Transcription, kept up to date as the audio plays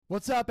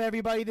What's up,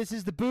 everybody? This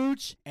is the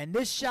Booch, and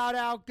this shout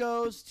out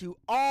goes to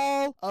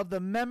all of the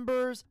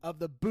members of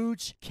the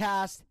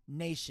Boochcast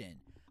Nation.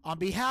 On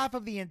behalf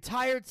of the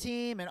entire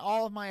team and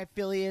all of my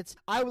affiliates,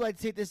 I would like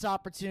to take this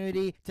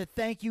opportunity to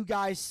thank you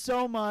guys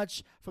so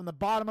much from the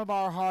bottom of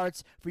our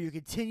hearts for your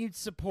continued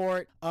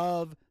support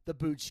of the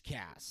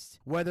Boochcast.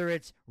 Whether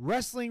it's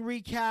wrestling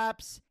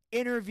recaps,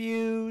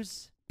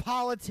 interviews,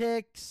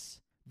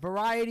 politics,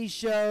 variety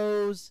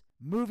shows,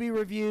 movie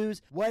reviews,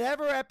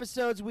 whatever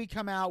episodes we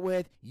come out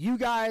with, you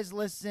guys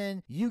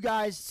listen, you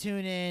guys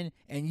tune in,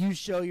 and you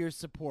show your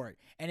support.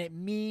 And it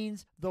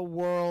means the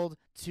world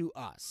to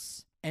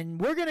us. And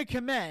we're going to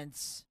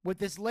commence with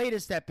this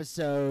latest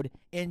episode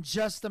in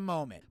just a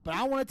moment. But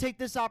I want to take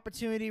this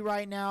opportunity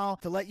right now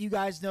to let you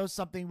guys know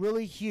something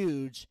really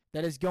huge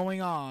that is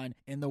going on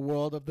in the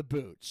world of the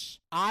Booch.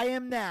 I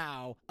am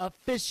now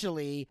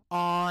officially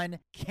on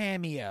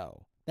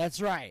Cameo.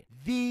 That's right,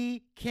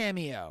 the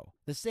Cameo.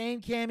 The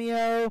same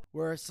Cameo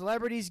where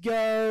celebrities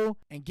go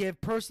and give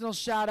personal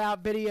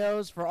shout-out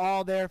videos for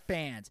all their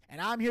fans.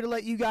 And I'm here to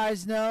let you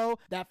guys know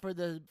that for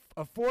the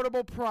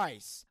affordable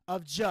price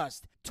of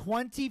just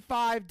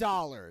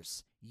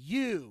 $25,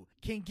 you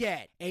can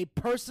get a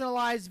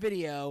personalized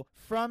video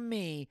from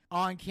me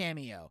on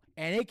Cameo.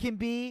 And it can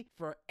be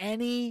for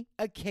any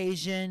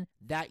occasion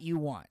that you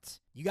want.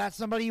 You got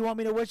somebody you want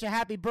me to wish a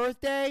happy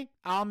birthday?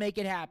 I'll make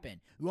it happen.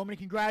 You want me to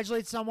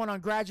congratulate someone on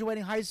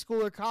graduating high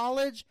school or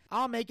college?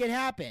 I'll make it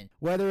happen.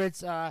 Whether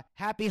it's a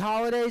happy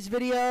holidays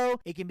video,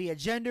 it can be a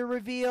gender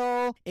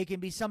reveal, it can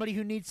be somebody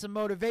who needs some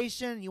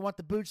motivation, you want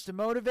the Booch to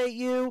motivate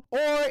you,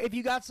 or if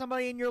you got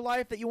somebody in your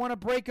life that you want to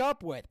break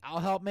up with, I'll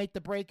help make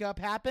the breakup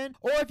happen.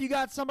 Or if you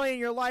got somebody in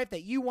your life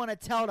that you want to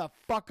tell to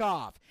fuck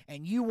off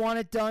and you want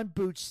it done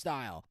Booch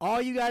style,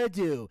 all you got to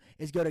do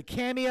is go to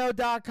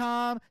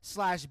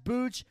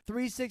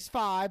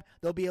cameo.com/Booch365.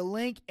 There'll be a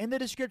link in the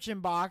description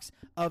box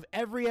of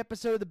every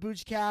episode of the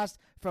Boochcast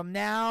from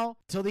now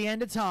till the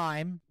end of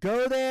time.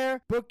 Go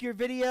there, book your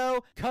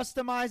video,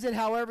 customize it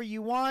however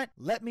you want.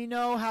 Let me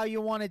know how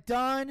you want it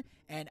done,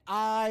 and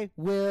I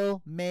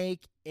will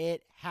make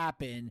it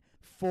happen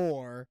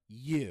for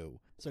you.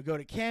 So go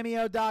to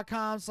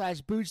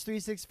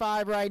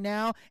cameo.com/Booch365 right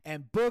now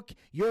and book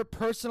your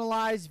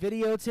personalized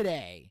video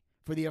today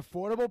for the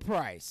affordable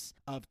price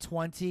of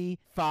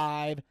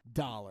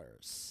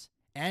 $25.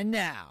 And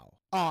now,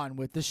 on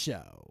with the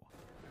show.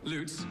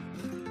 Lutes.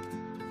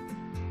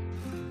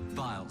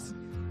 Vials.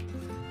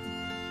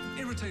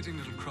 Irritating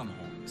little crumb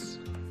horns.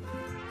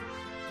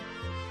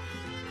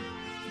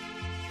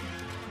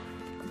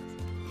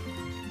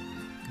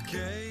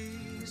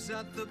 Gaze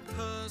at the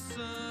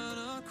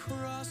person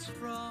across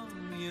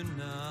from you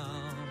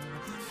now.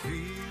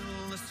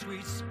 Feel the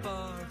sweet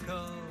spark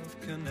of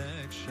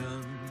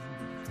connection.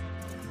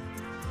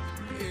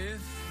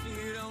 If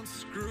you don't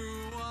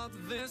screw up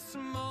this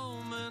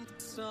moment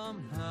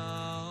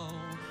somehow,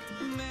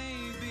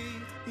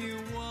 maybe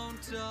you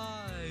won't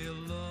die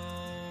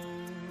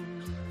alone.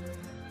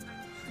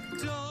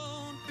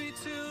 Don't be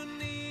too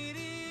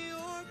needy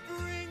or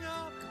bring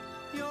up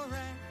your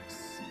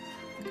ex.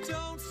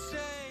 Don't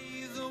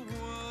say the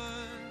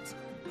words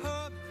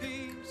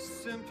herpes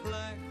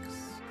simplex.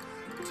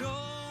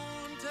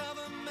 Don't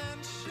ever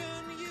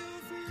mention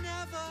you've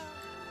never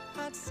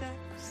had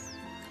sex.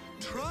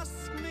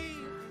 Trust me,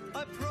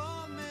 I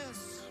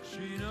promise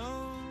she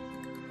knows.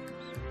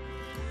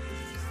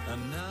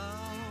 And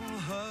now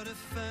her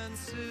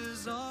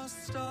defenses are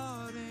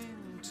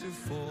starting to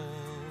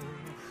fall.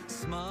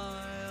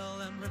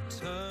 Smile and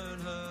return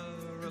her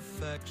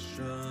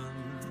affection.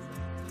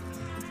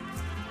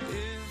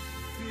 If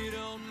you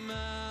don't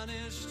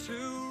manage to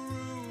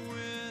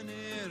ruin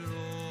it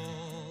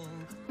all,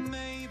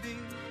 maybe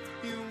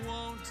you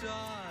won't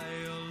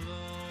die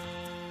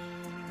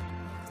alone.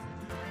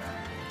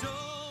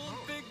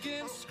 Don't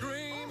begin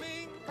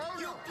screaming,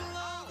 you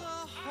blow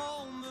the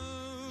whole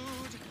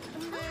mood.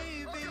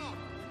 Maybe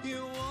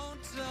you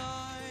won't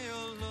die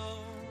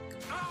alone.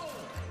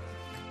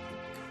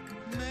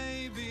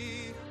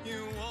 Maybe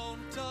you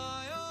won't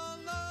die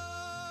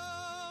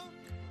alone.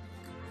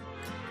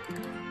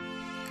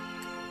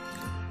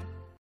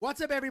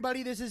 What's up,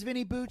 everybody? This is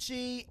Vinny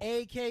Bucci,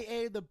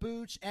 a.k.a. The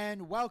Booch,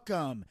 and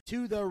welcome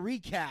to the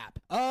recap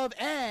of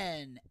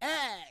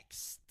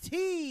NXT.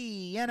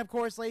 And of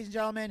course, ladies and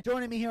gentlemen,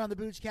 joining me here on the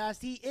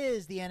Boochcast, he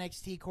is the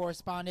NXT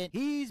correspondent.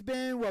 He's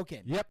been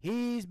woken. Yep.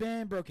 He's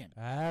been broken.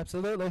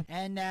 Absolutely.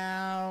 And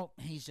now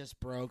he's just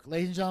broke.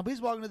 Ladies and gentlemen,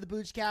 please welcome to the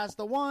Boochcast,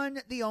 the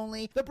one, the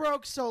only, the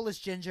broke, soulless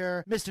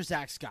ginger, Mr.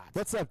 Zach Scott.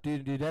 What's up,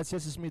 dude? That's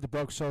This is me, the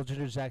broke soul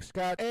ginger Zach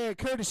Scott, and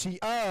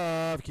courtesy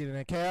of Keenan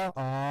and Cal.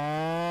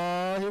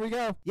 Here we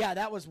go. Yeah,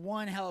 that was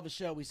one hell of a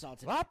show we saw A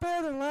today. lot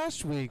better than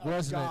last week,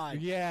 wasn't God.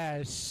 it?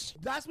 Yes.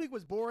 Last week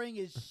was boring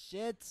as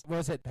shit.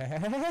 Was it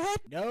bad? sad?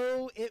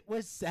 No, it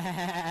was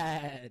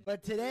sad.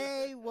 But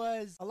today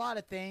was a lot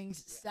of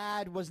things.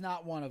 Sad was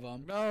not one of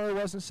them. No, it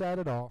wasn't sad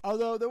at all.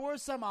 Although there were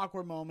some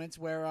awkward moments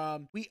where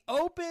we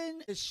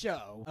opened the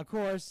show. Of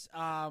course,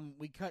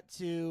 we cut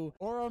to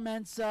Oro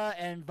Mensah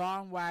and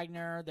Von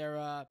Wagner.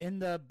 They're in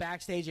the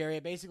backstage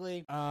area.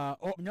 Basically,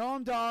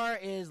 Noam Dar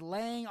is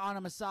laying on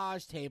a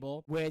massage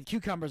table with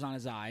cucumbers on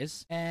his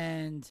eyes,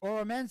 and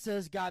Oro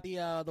Mensah's got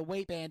the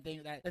weight band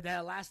thing, that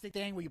elastic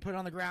thing where you put it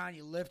on the ground,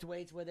 you lift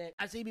weights with it.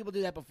 I've seen people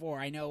do that before.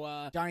 I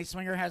know Johnny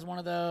Swinger has one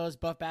of those.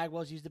 Buff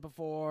Bagwell's used it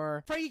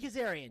before. Frankie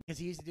Kazarian, because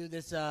he used to do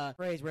this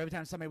phrase where every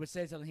time somebody would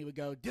say something, he would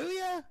go, "Do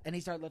ya?" And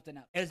he started lifting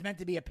up. It was meant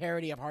to be a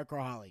parody of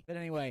Hardcore Holly. But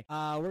anyway,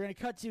 we're going to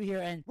cut to here,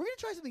 and we're going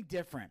to try something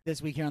different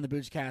this week here on the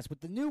Boochcast.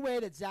 With the new way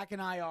that Zach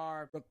and I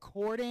are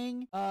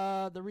recording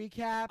the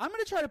recap, I'm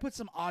going to try to put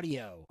some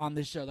audio on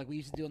this show like we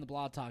used to do in the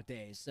Blog Talk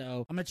days.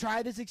 So I'm going to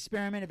try this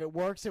experiment. If it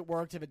works, it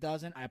works. If it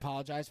doesn't, I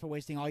apologize for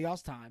wasting all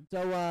y'all's time.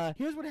 So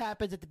here's what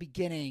happens at the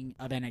beginning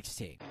of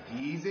NXT.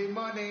 Easy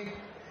money,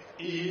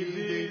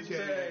 easy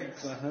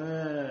checks.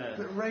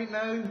 But right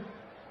now,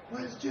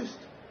 let's just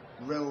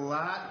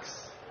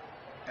relax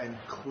and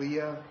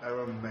clear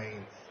our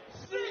minds.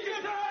 Sneak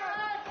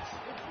attack!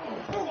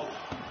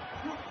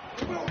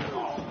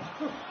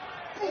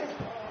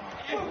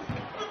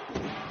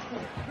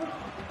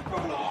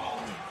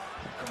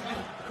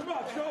 Come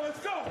on, Joe, let's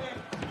go.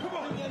 Come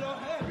on. Let's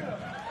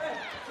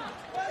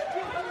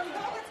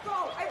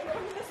go. I'm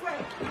coming this way.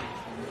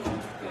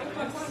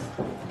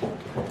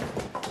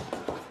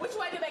 Which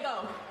way do they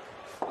go?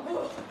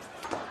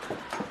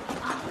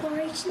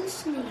 Operation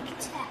Sneak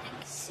Attack.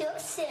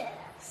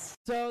 Success.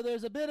 So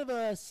there's a bit of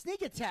a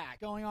sneak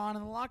attack going on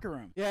in the locker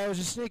room. Yeah, it was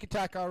a sneak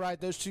attack, all right.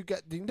 Those two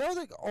guys. You know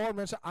the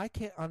ornaments? I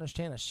can't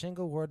understand a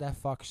single word that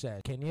fuck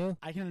said. Can you?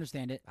 I can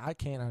understand it. I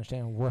can't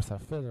understand worth a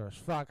fiddler as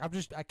fuck. I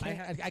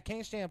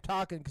can't stand him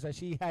talking because I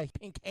see he has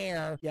pink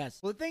hair. Yes.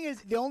 Well, the thing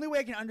is, the only way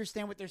I can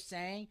understand what they're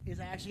saying is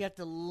I actually have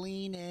to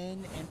lean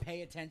in and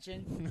pay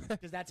attention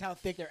because that's how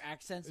thick their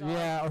accents are.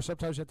 Yeah, or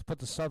sometimes you have to put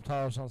the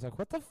subtitles on. I was like,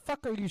 what the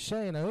fuck are you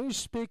saying? I know you're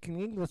speaking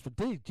English,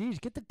 but geez,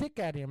 get the dick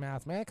out of your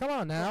mouth, man. Come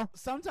on now. Well,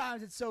 sometimes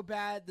it's so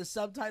bad the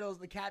subtitles,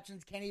 the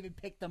captions can't even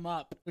pick them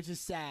up, which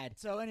is sad.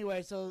 So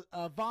anyway,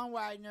 Von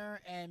Wagner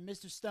and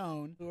Mr.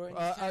 Stone, who are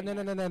in the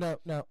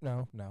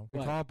No. We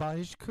What? call him by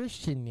his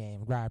Christian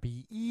name,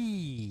 Robbie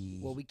E.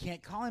 Well, we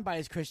can't call him by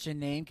his Christian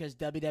name because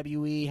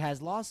WWE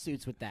has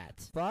lawsuits with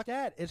that. Fuck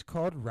that. It's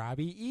called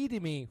Robbie E to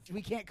me.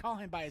 We can't call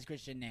him by his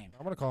Christian name.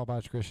 I'm going to call him by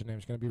his Christian name.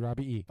 It's going to be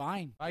Robbie E.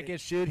 Fine. If I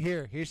get sued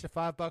here, here's the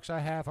 $5 I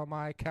have on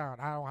my account.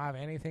 I don't have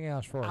anything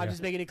else for I'm you.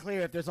 just making it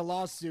clear, if there's a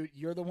lawsuit,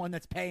 you're the one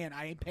that's paying.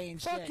 I ain't paying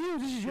shit. Fuck you.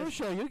 This is your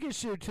show. You get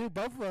sued too.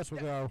 Both of us will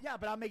go. Yeah,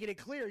 but I'm making it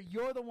clear,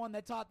 you're the one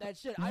that taught that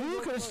shit. You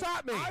could have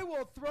stopped me. I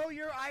will throw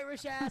your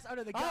Irish ass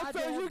under the I'll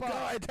throw goddamn you. bus.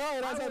 I tell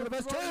you, that's I one will of the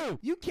best throw- too.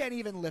 You can't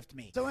even lift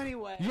me. So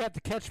anyway. You have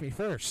to catch me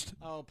first.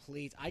 Oh,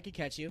 please. I can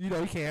catch you. You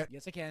know you can't.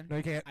 Yes, I can. No,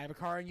 you can't. I have a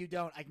car and you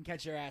don't. I can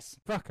catch your ass.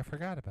 Fuck, I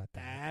forgot about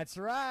that. That's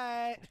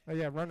right. Oh,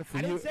 yeah, running for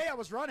I you. didn't say I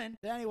was running.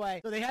 But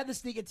anyway, so they had the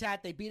sneak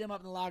attack. They beat him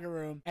up in the locker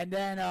room. And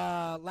then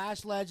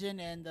Lash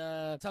Legend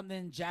and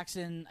something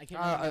Jackson. I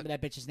can't remember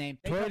that bitch's name.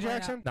 They Toya come running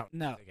Jackson? out.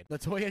 No.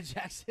 Latoya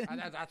Jackson.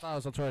 I thought it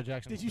was Latoya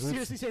Jackson. Did you Oops.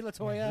 seriously say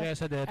Latoya?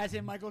 Yes, I did. As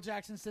in Michael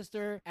Jackson's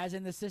sister? As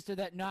in the sister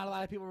that not a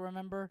lot of people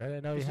remember? I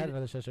didn't know you had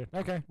another sister.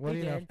 Okay, what do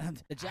you know?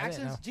 The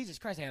Jacksons? Jesus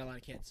Christ, they had a lot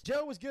of kids.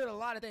 Joe was good at a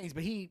lot of things,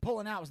 but he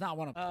pulling out was not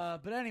one of them.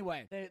 But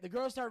anyway, the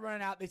girls start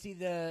running out. They see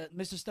the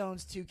Mr.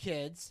 Stone's two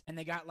kids, and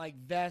they got like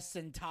vests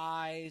and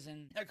ties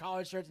and their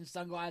collared shirts and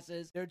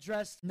sunglasses. They're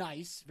dressed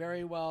nice,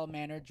 very well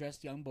mannered,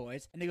 dressed young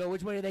boys. And they go,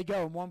 which way do they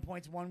go? And one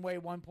points one way,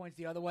 one points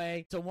the other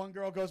way. So one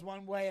girl goes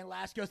one way and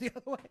Lash goes the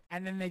other way.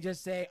 And then they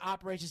just say,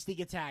 Operation Sneak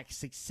Attack,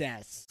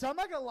 success. So I'm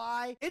not gonna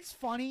lie, it's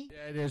funny.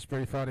 Yeah, it is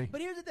pretty funny.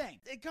 But here's the thing.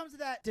 It comes to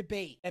that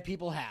debate that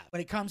people have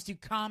when it comes to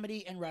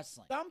comedy and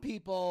wrestling. Some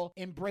people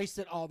embrace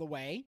it all the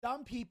way.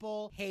 Some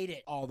people hate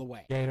it all the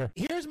way. Gator.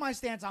 Here's my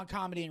stance on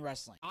comedy and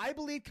wrestling. I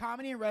believe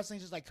comedy and wrestling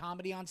is just like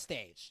comedy on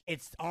stage.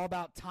 It's all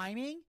about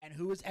timing and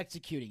who is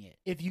executing it.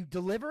 If you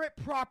deliver it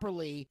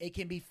properly, it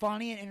can be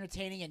funny and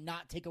entertaining and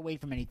not take away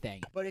from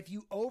anything. But if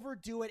you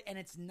overdo it and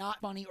it's not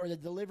funny or the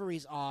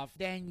delivery's off,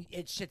 then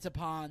it shits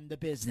upon the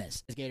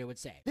business, as Gator would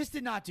say. This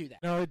did not do that.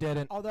 No, it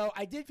didn't. Although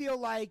I did feel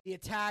like the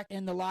attack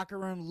in the locker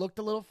room looked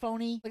a little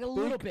phony. Like a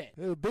little bit.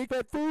 Big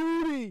fat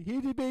phony.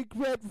 He's a big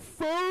fat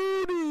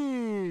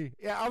phony.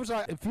 Yeah, I was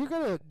like, if you're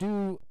going to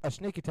do a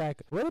sneak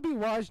attack, would it be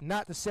wise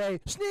not to say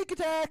sneak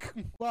attack?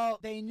 Well,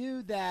 they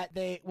knew that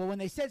when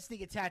they said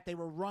sneak attack, they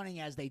were running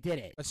as they did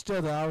it. But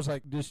still, though, I was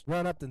like, just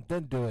run up and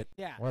then do it.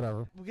 Yeah.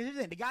 Whatever. Because here's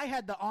the thing, the guy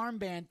had the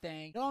armband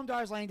thing. Noam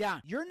Dar's laying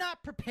down. You're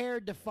not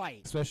prepared to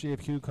fight. Especially sea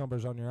of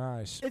cucumbers on your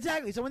eyes.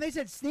 Exactly. So when they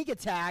said sneak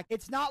attack,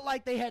 it's not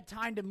like they had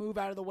time to move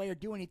out of the way or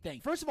do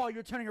anything. First of all,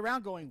 you're turning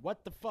around going,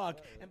 what the fuck?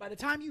 And by the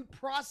time you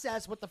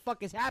process what the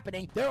fuck is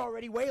happening, they're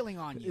already wailing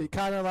on you.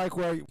 Kind of like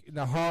where in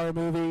a horror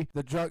movie,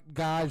 the drunk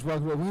guy's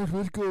walking around,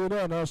 what's going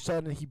on? All of a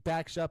sudden, he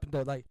backs up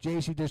and like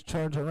Jason just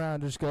turns around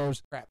and just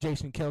goes, crap,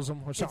 Jason kills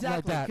him or something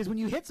like that. Because when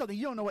you hit something,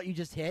 you don't know what you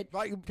just hit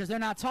because they're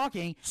not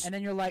talking. And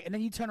then you're like, and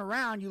then you turn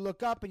around, you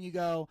look up and you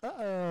go,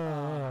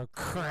 oh,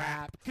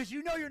 crap. Because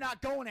you know you're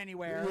not going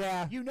anywhere.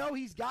 Yeah. You know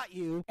he's got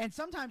you. And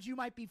sometimes you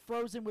might be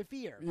frozen with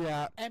fear.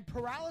 Yeah. And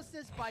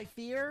paralysis by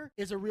fear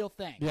is a real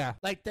thing. Yeah.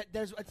 Like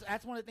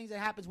that's one of the things that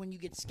happens when you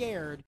get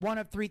scared. One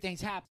of three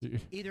things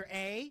happen. Either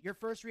A, your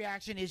first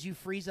reaction is you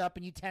freeze up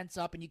and you tense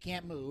up and you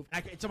can't move.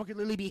 Someone could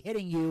literally be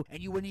hitting you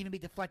and you wouldn't even be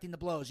deflecting the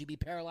blows. You'd be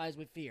paralyzed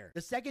with fear.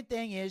 The second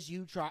thing is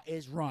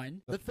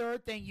run. The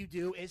third thing you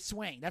do is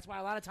swing. That's why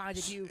a lot of times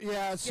if you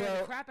scare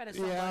the crap out of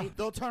somebody,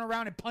 they'll turn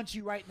around and punch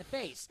you right in the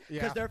face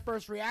because their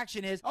first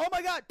reaction is, oh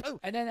my god, poof.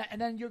 And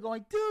then you're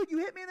going, dude, you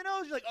hit me in the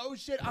nose. You're like, oh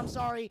shit, I'm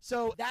sorry.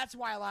 So that's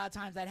why a lot of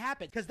times that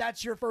happens because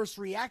that's your first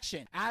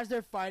reaction. As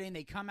they're fighting,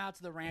 they come out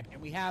to the ramp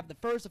and we have the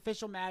first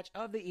official match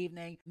of the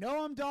evening: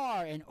 Noam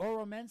Dar and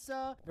Oro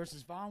Mensah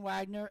versus Von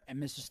Wagner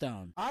and Mr.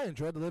 Stone. I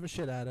enjoyed the living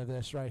shit out of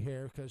this right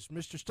here because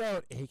Mr.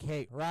 Stone,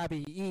 aka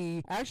Robbie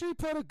E, actually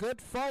put a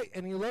good fight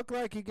and he looked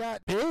like he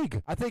got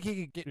big. I think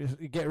he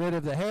could get rid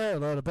of the hair a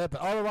little bit,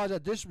 but otherwise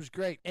this was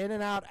great. In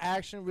and out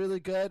action, really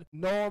good.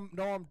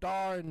 Noam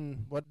Dar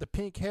and the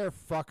pink hair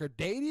fucker,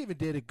 they even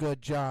did a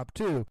good job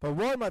too. But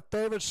one of my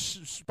favorite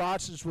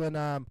spots is when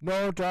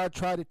Noam Dar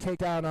tried to take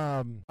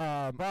down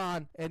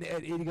Von and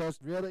he goes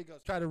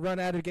try to run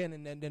at it again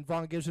and then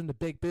Von gives him the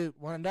big boot.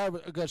 Another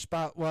good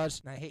spot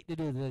was, and I hate to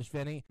do this,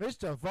 Vinny,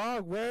 Mr.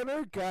 Von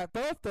Wagner got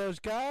both those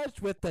guys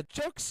with the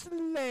choke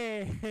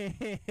slam.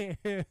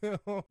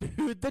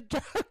 Dude, the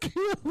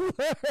jugular.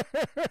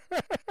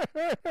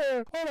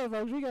 Hold on,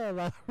 folks, we got a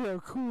lot real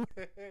cool.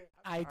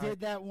 I did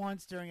that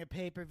once during a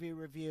pay-per-view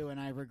review, and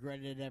I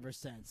regretted it ever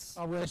since.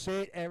 I'm going to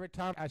say it every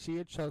time I see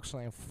a choke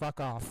slam. Fuck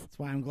off. That's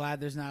why I'm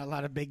glad there's not a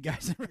lot of big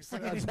guys in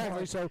wrestling Exactly.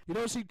 anymore. So you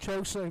don't see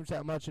choke slams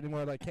that much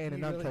anymore like Kane and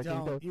You really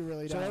Undertaker. don't. You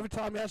really So don't. every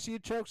time I see a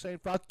choke slam,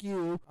 fuck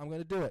you, I'm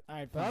going to do it. All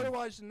right, But fine.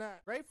 otherwise than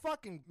that, great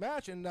fucking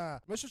match. And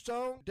Mr.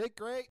 Stone did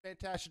great.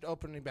 Fantastic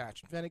opening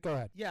match. Vinny, go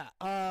ahead. Yeah,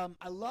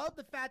 I love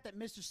the fact that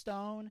Mr.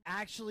 Stone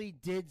actually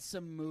did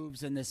some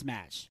moves in this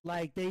match.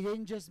 Like, they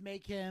didn't just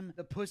make him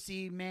the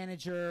pussy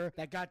manager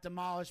that got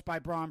demolished by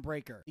Braun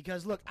Breaker.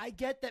 Because, look, I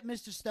get that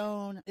Mr.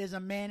 Stone is a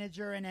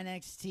manager in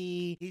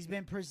NXT. He's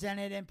been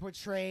presented and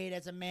portrayed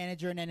as a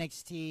manager in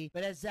NXT.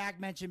 But as Zach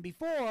mentioned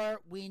before,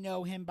 we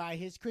know him by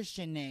his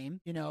Christian name,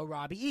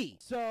 Robbie E.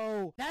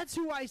 So that's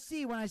who I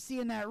see when I see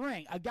in that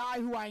ring. A guy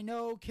who I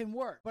know can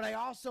work. But I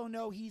also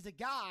know he's a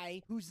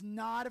guy who's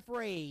not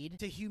afraid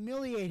to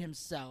humiliate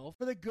himself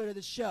for the good of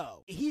the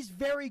show. He's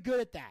very good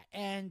at that.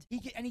 And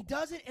he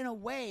does it in a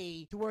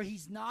way to where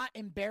he's not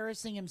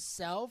embarrassing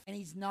himself and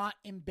he's not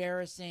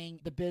embarrassing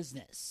the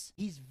business.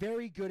 He's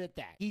very good at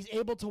that. He's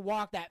able to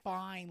walk that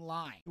fine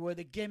line where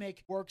the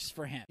gimmick works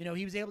for him.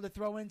 He was able to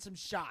throw in some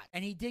shots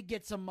and he did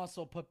get some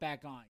muscle put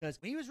back on. Because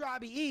when he was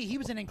Robbie E, he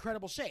was in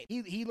incredible shape.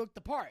 He looked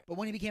the part. But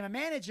when he became a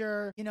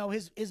manager,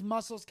 his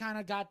muscles kind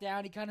of got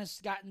down. He kind of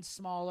gotten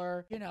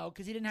smaller,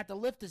 because he didn't have to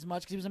lift as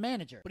much because he was a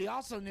manager. But he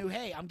also knew,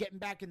 hey, I'm getting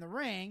back in the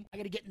ring. I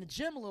got to get in the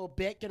gym a little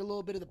bit, get a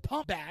little bit of the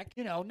pump back,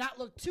 not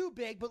look too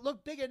big, but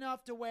look big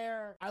enough to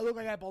where I look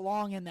like I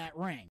belong in that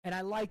ring. And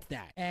I liked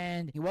that.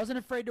 And he wasn't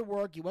afraid to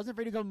work. He wasn't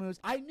afraid to go moves.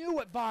 I knew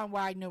what Von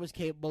Wagner was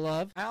capable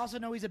of. I also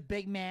know he's a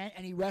big man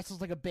and he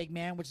wrestles like a big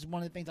man, which is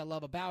one of the things I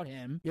love about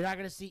him. You're not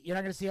gonna see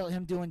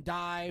him doing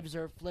dives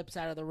or flips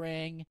out of the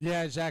ring.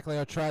 Yeah, exactly.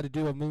 I'll try to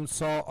do a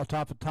moonsault on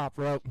top of top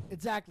rope.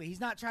 Exactly. He's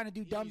not trying to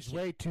do dumb He's shit.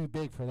 way too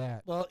big for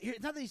that. Well,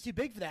 it's not that he's too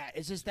big for that.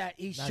 It's just that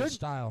he Not shouldn't. his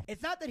style.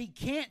 It's not that he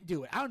can't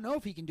do it. I don't know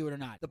if he can do it or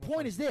not. The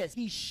point is this: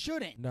 he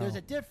shouldn't. No. There's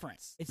a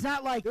difference. It's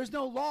not like there's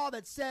no law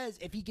that says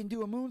if he can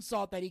do a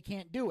moonsault that he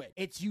can't do it.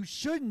 It's you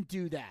shouldn't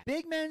do that.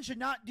 Big men should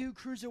not do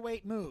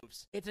cruiserweight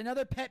moves. It's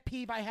another pet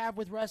peeve I have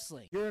with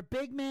wrestling. You're a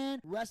big man,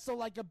 wrestle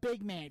like a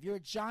big man. If you're a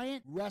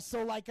giant,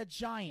 wrestle like a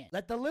giant.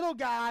 Let the little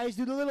guys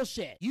do the little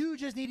shit. You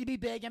just need to be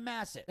big and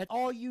massive. That's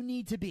all you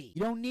need to be.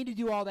 You don't need to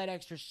do all that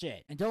extra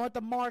shit. And don't let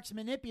the marks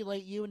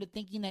manipulate you into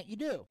thinking that you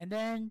do. And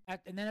then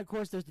of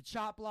course there's the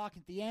chop block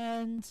at the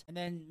end. And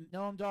then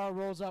Noam Dar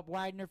rolls up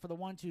Wagner for the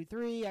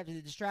 1-2-3 after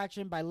the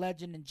distraction by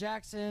Legend and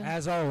Jackson.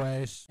 As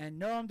always.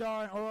 And Noam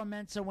Dar and Oro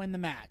Mensah win the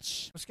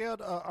match.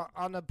 Scaled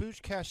on the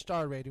Boochcast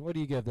star rating, what do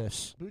you give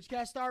this?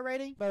 Boochcast star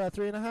rating? About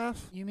a 3.5.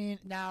 You mean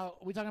now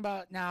we're talking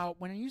about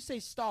when you say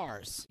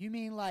stars, you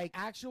mean like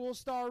actual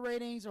star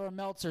ratings or a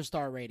Meltzer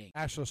star rating?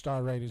 Actual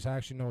star ratings. I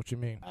actually know what you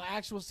mean.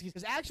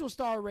 Because actual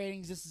star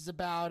ratings, this is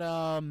about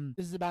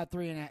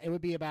 3.5. It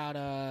would be about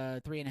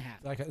 3.5.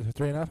 Like a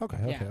 3.5? Okay.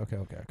 Yeah. Okay.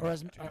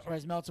 Or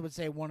as Meltzer would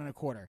say,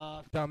 1.25.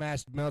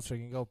 Dumbass Meltzer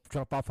can go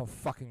jump off a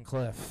fucking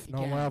cliff. No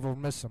can. one ever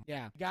miss him.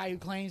 Yeah, guy who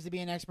claims to be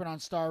an expert on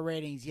star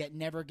ratings, yet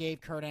never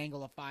gave Kurt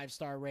Angle a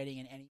 5-star rating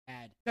in any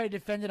ad. He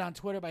defended on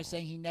Twitter by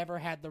saying he never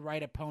had the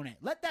right opponent.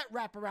 Let that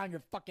wrap around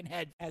your fucking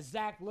head as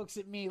Zach looks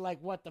at me like,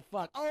 what the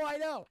fuck? Oh, I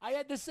know. I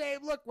had the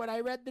same look when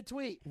I read the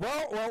tweet.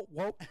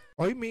 Whoa.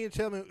 Oh, you mean to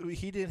tell me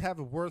he didn't have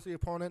a worthy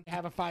opponent?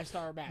 Have a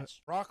 5-star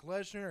match. Brock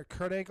Lesnar or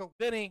Kurt Angle?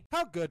 Vinny,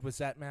 how good was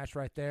that match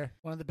right there?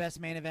 One of the best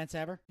main events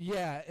ever.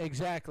 Yeah,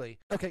 exactly.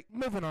 Okay,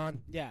 moving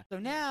on. Yeah. So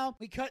now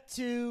we cut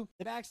to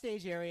the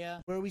backstage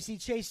area where we see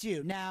Chase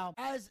U. Now,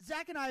 as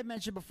Zach and I have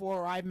mentioned before,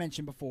 or I've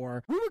mentioned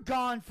before, we were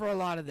gone for a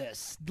lot of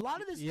this. A lot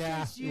of this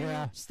Chase U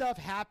stuff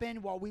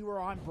happened while we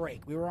were on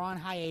break. We were on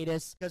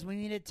hiatus because we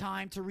needed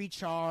time to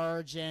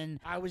recharge, and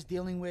I was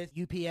dealing with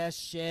UPS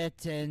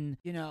shit, and,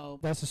 you know.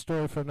 That's a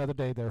story for another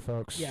day there,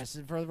 folks. Yes,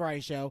 for the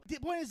variety show. The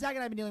point is, Zach and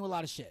I have been dealing with a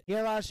lot of shit. He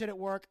had a lot of shit at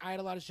work. I had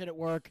a lot of shit at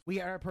work. We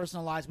had our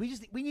personal lives. We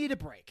needed a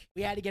break.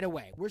 We had to get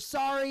away. We're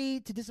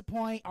sorry to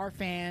disappoint our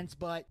fans,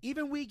 but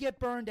even we get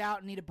burned out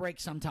and need a break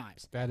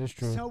sometimes. That is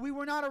true. So we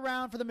were not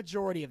around for the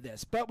majority of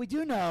this, but we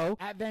do know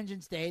at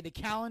Vengeance Day, the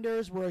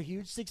calendars were a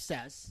huge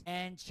success,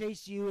 and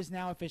Chase U is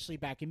now officially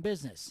back in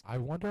business. I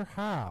wonder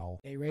how.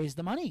 They raised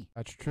the money.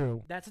 That's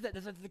true. That's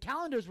what the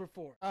calendars were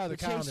for. Oh, the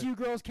Chase U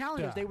girls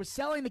calendars. Yeah. They were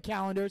selling the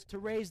calendars to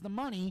raise the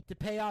money to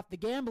pay off the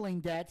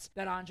gambling debts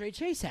that Andre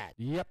Chase had.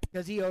 Yep.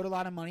 Because he owed a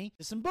lot of money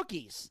to some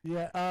bookies.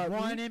 Yeah.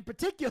 One in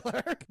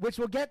particular, which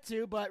we'll get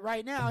to, but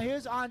right now,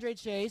 here's Andre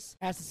Chase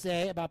has to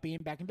say about being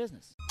back in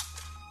business.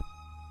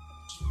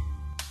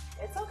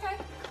 It's okay.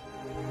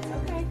 It's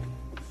okay.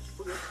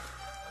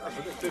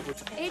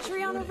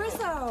 Adriana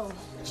Rizzo.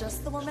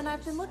 Just the woman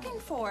I've been looking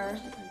for.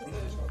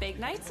 Big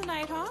night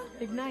tonight, huh?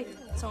 Big night.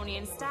 Tony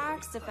and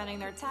Stax defending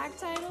their tag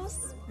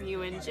titles.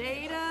 You and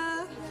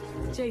Jada.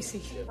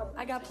 JC,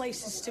 I got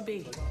places to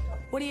be.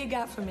 What do you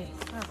got for me?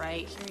 All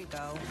right, here you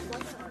go.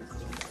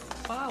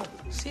 Wow,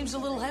 seems a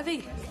little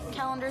heavy.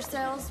 Calendar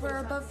sales were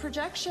above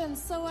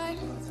projections, so I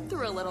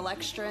threw a little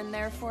extra in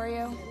there for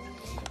you.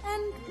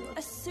 And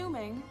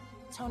assuming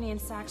Tony and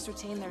Stax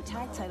retain their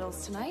tag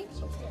titles tonight,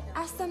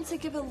 ask them to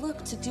give a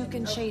look to Duke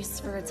and Chase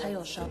for a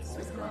title shot.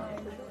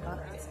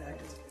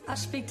 I'll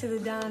speak to the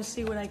Don,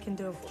 see what I can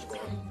do.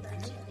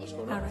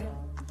 All right.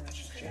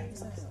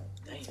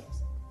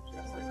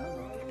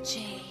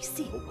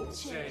 JC.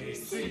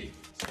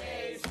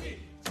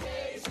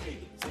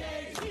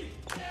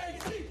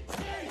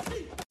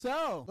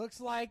 So,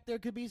 looks like there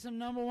could be some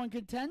number one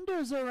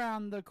contenders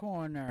around the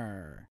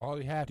corner. All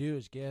you have to do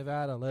is give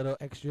out a little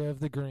extra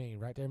of the green.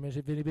 Right there,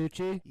 Mr. Vinny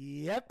Bucci?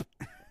 Yep.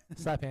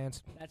 Slap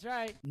hands. That's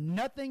right.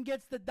 Nothing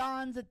gets the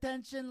Don's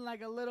attention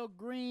like a little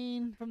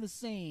green from the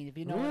scene, if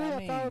you know what I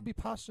mean. I thought it would be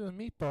pasta and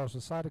meatballs with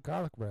a side of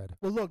garlic bread.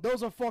 Well, look,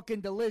 those are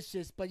fucking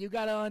delicious, but you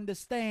gotta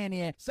understand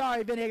here.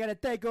 Sorry, Vinny, I gotta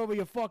take over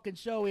your fucking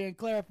show here and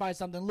clarify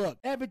something. Look,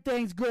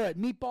 everything's good.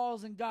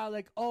 Meatballs and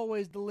garlic,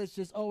 always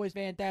delicious, always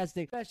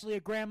fantastic, especially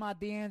if Grandma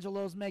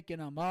D'Angelo's making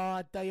them. Oh,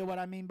 I'll tell you what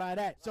I mean by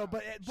that. So,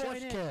 but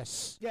Chef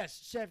kiss.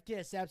 Yes, chef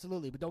kiss,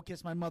 absolutely. But don't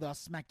kiss my mother, I'll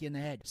smack you in the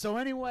head. So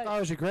anyway. Oh, it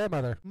was your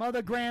grandmother.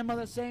 Mother,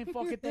 grandmother, same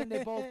fucking thing.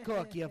 They both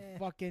cook. You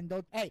fucking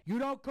don't. Hey, you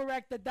don't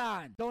correct the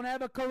Don. Don't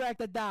ever correct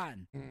the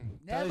Don.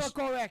 Never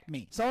correct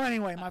me. So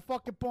anyway, my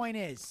fucking point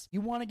is,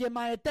 you want to get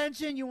my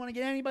attention? You want to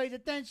get anybody's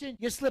attention?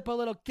 You slip a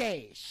little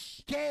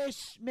cash.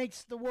 Cash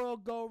makes the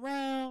world go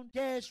round.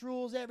 Cash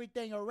rules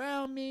everything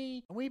around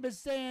me. And we've been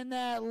saying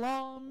that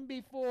long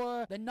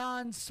before the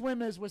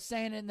non-swimmers were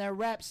saying it in their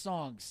rap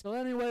songs. So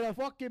anyway, the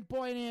fucking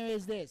point here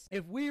is this.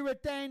 If we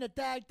retain the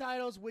tag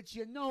titles, which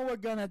you know we're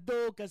gonna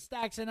do, because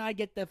Stax and I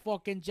get the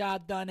fucking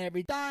job done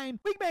every time,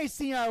 we may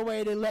see our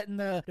way to letting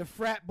the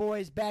frat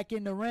boys back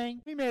in the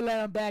ring. We may let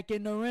them back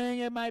in the ring.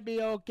 It might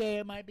be okay.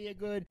 It might be a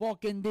good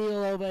fucking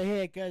deal over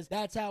here, because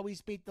that's how we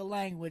speak the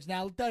language. Now,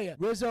 I'll tell you,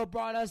 Rizzo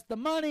brought us the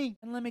money,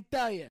 and let me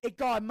tell you, it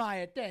got my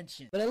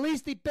attention. But at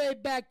least he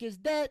paid back his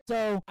debt,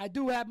 so I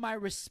do have my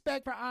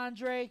respect for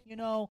Andre. You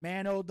know,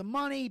 man owed the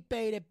money, he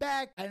paid it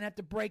back. I didn't have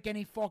to break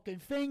any fucking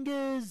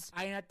fingers.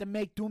 I didn't have to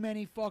make too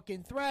many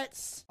fucking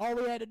threats. All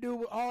that had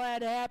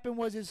to happen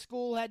was his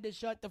school had to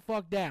shut the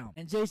fuck down.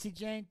 And JC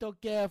Jane took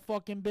care of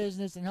fucking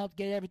business and helped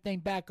get everything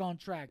back on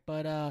track.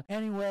 But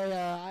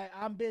anyway,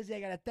 I'm busy. I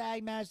got a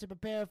tag match to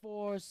prepare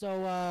for,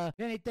 so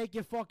Vinny, take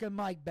your fucking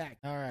mic back.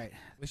 All right.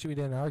 Wish we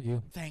didn't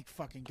argue. Thank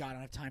fucking God I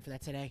don't have time for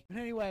that today. But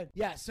anyway,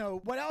 yeah,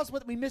 so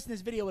what we missed in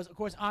this video was, of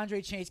course,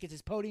 Andre Chase gets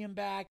his podium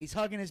back. He's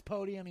hugging his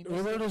podium.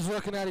 We were just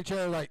looking at each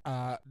other like,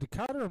 the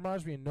kind of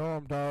reminds me of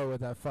Noam Dar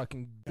with that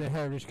fucking the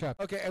Heritage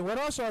Cup. Okay, and what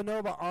also I know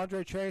about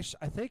Andre Chase,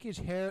 I think his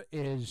hair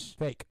is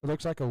fake. It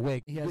looks like a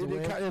wig. He has a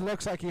wig? It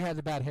looks like he has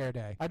a bad hair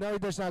day. I know he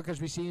does now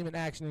because we see him in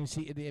action, and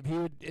if he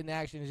would in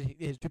action,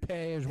 his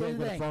toupee, his wig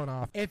would have flown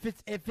off. If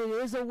it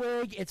is a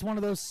wig, it's one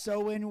of those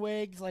sew-in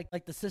wigs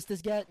like the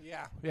sisters get.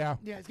 Yeah,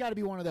 it's got to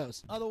be one of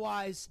those.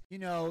 Otherwise,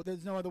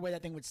 there's no other way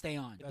that thing would stay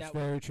on. That's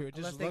very true. It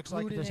just looks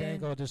like this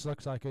angle. It just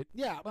looks like it.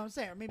 Yeah, what I'm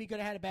saying, or maybe he could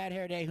have had a bad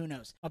hair day. Who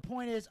knows? My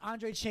point is,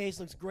 Andre Chase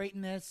looks great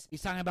in this.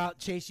 He's talking about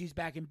Chase U's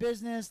back in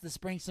business. The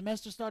spring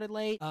semester started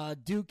late.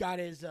 Duke got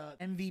his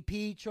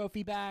MVP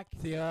trophy back.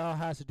 Theo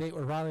has a date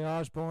with Riley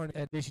Osborne,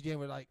 and JC Jane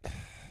were like,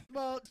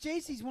 Well,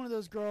 JC's one of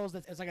those girls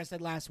that, as like I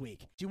said last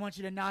week, she wants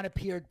you to not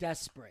appear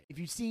desperate. If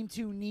you seem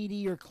too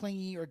needy or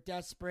clingy or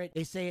desperate,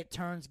 they say it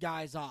turns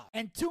guys off.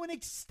 And to an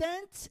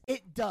extent,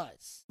 it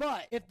does.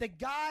 But if the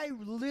guy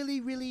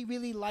really, really,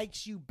 really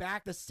likes you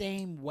back the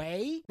same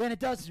way, then it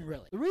doesn't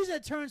really. The reason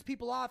it turns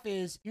people off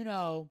is, you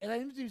know,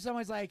 if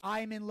someone's like,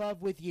 I'm in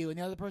love with you, and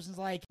the other person's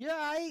like,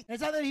 yeah, and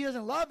it's not that he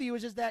doesn't love you,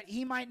 it's just that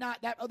he might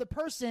not, that other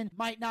person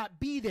might not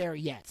be there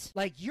yet.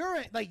 Like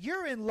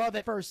you're in love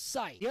at first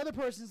sight. The other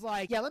person's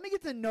like, yeah, let me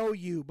get to know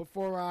you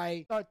before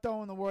I start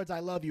throwing the words I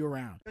love you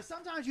around. Because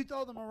sometimes you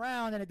throw them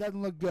around and it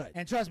doesn't look good.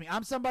 And trust me,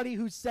 I'm somebody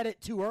who said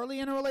it too early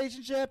in a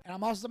relationship, and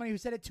I'm also somebody who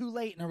said it too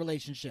late in a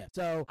relationship.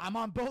 So I'm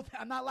on both.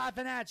 I'm not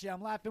laughing at you.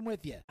 I'm laughing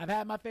with you. I've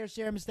had my fair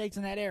share of mistakes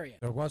in that area.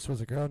 There once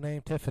was a girl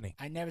named Tiffany.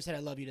 I never said I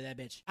love you to that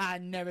bitch. I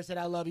never said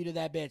I love you to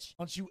that bitch.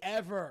 Don't you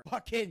ever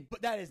fucking,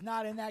 but that is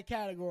not in that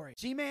category.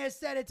 She may have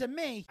said it to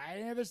me. I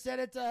never said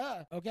it to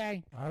her.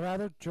 Okay? I'd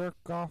rather jerk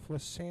off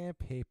with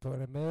sandpaper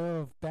in the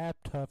middle of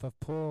bathtub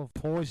full of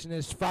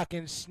poisonous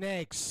fucking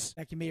snakes.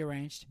 That can be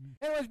arranged.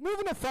 Anyways,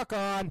 moving the fuck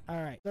on.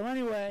 All right. So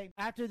anyway,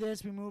 after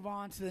this, we move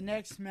on to the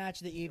next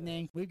match of the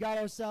evening. We've got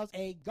ourselves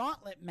a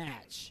gauntlet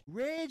match.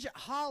 Ridge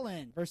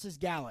Holland versus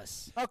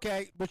Gallus.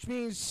 Okay, which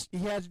means he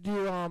has to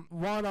do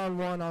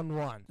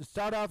one-on-one. To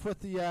start off with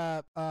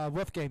the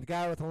Wolfgang, the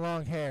guy with the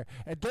long hair.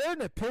 And during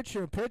the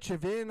picture-in-picture,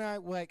 Vin and I,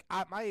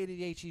 my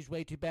ADHD is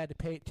way too bad to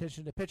pay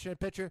attention to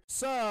picture-in-picture.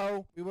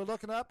 So, we were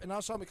looking up, and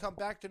also when we come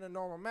back to the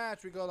normal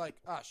match, we go like,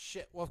 oh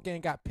shit,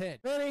 Wolfgang got pinned.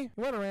 Vinny,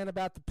 you want to rant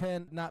about the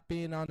pin not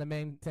being on the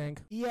main thing?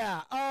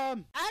 Yeah,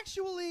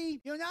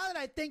 actually, you know, now that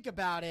I think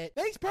about it,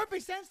 makes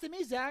perfect sense to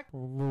me, Zach.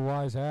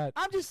 Why is that?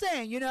 I'm just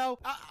saying, you know,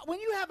 when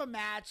you have a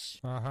match,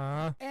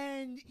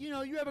 and, you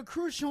know, you have a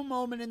crucial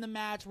moment in the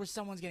match where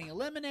someone's getting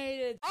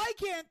eliminated, I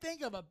can't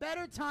think of a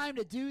better time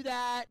to do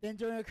that than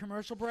during a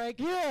commercial break.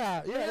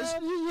 Yeah,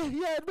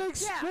 it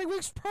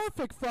makes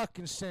perfect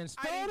fucking sense,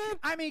 don't it?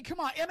 I mean, come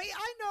on. I mean,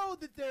 I know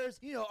that there's,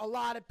 you know, a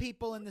lot of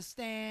people in the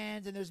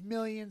stands and there's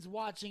millions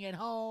watching at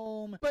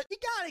home, but you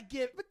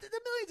gotta but the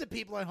millions of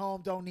people at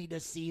home don't need to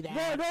see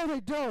that. No, they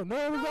don't.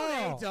 Not at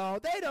all. They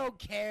don't. They don't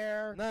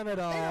care. None at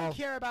all. They don't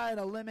care about an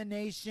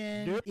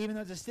elimination, even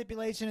though it's a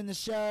stipulation in the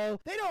show.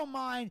 They don't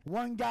mind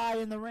one guy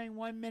in the ring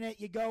 1 minute.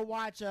 You go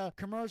watch a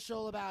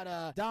commercial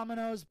about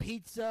Domino's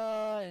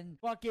pizza and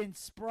fucking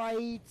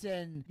Sprite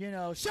and, you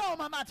know, show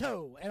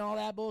mamato and all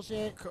that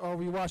bullshit. Or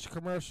we watched a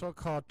commercial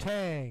called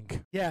Tang.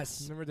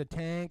 Yes. Remember the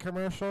Tang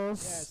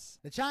commercials? Yes.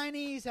 The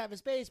Chinese have a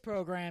space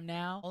program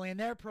now. Only in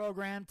their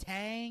program,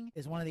 Tang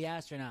is one of the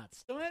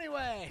astronauts. So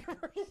anyway.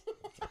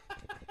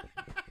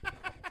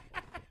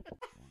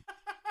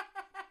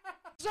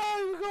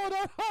 Sorry, we're going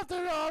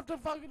off the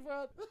fucking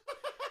front.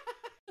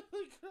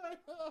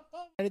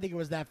 I didn't think it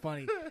was that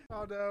funny.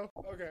 Oh no.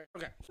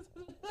 Okay.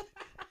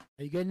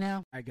 Are you good now?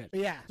 All right, good. But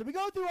yeah, so we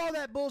go through all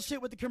that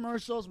bullshit with the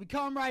commercials. We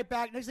come right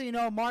back. Next thing you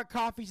know, Mark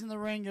Coffey's in the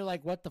ring. You're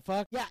like, what the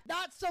fuck? Yeah,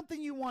 not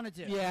something you want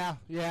to do. Yeah.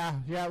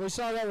 We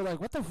saw that. We're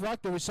like, what the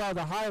fuck? Then we saw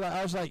the highlight.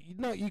 I was like,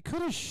 you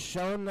could have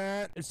shown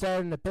that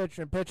instead in the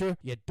picture-in-picture,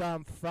 you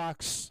dumb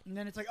fucks. And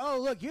then it's like, oh,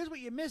 look, here's what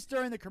you missed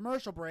during the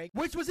commercial break,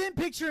 which was in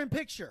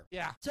picture-in-picture.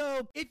 Yeah.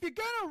 So if you're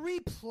going to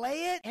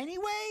replay it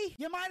anyway,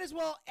 you might as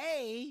well,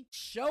 A,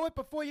 show it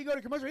before you go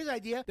to commercial. Here's an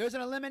idea. There's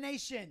an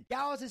elimination.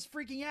 Gallus is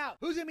freaking out.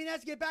 Who's going to be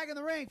next to get back in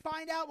the ring?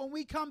 Find out when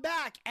we come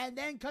back, and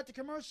then cut the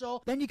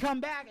commercial. Then you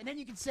come back, and then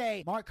you can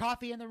say, Mark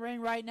Coffey in the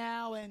ring right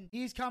now, and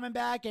he's coming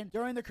back, and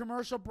during the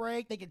commercial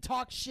break, they can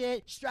talk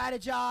shit,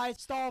 strategize,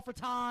 stall for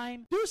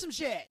time, do some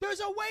shit.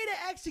 There's a way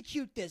to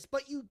execute this,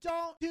 but you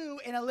don't do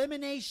an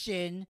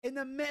elimination in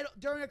the middle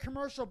during a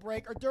commercial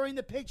break or during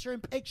the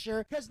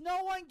picture-in-picture, because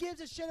no one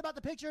gives a shit about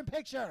the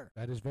picture-in-picture.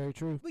 That is very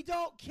true. We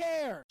don't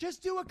care.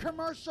 Just do a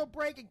commercial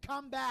break and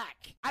come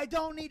back. I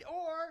don't need,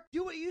 or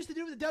do what you used to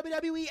do with the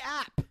WWE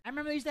app. I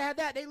remember they used to have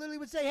that. They literally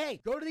would say, hey,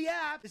 go to the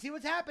app to see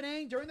what's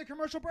happening during the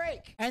commercial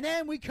break. And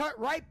then we cut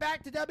right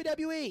back to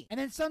WWE. And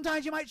then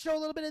sometimes you might show a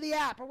little bit of the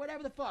app or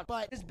whatever the fuck.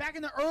 But it's back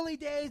in the early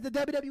days, the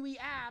WWE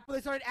app, where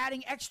they started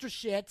adding extra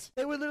shit,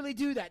 they would literally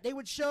do that. They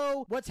would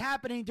show what's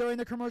happening during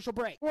the commercial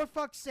break. For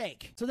fuck's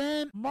sake. So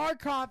then Mark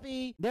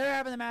Coffey, they're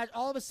having the match.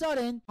 All of a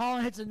sudden,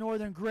 Holland hits a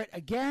Northern Grit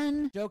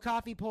again. Joe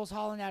Coffey pulls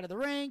Holland out of the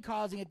ring,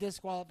 causing a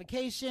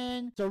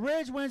disqualification. So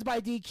Ridge wins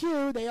by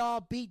DQ. They all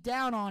beat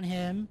down on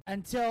him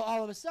until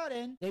all of a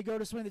sudden, they go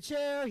to swing the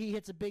chair. He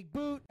hits a big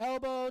boot,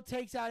 elbow,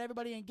 takes out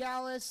everybody in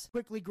Gallus,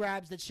 quickly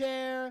grabs the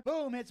chair,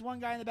 boom, hits one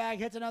guy in the back,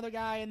 hits another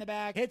guy in the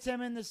back, hits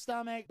him in the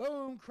stomach,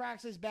 boom,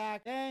 cracks his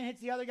back, then hits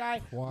the other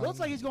guy. Looks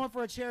like he's going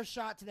for a chair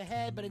shot to the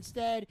head, but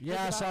instead,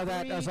 I saw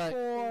that. Three, I was like,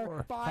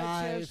 four,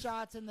 five chair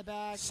shots in the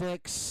back.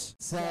 6,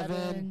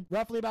 7.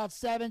 Roughly about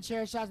 7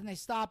 chair shots, and they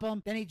stop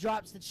him. Then he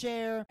drops the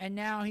chair, and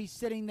now he's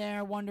sitting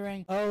there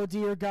wondering, oh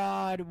dear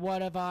God,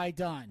 what have I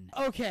done?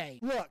 Okay,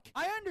 look,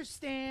 I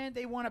understand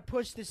they want to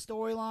push this story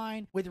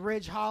storyline with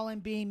Ridge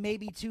Holland being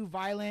maybe too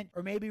violent,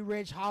 or maybe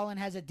Ridge Holland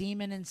has a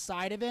demon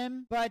inside of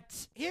him.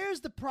 But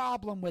here's the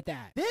problem with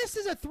that. This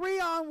is a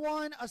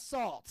 3-on-1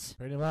 assault.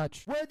 Pretty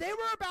much. Where they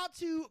were about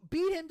to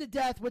beat him to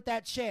death with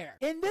that chair.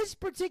 In this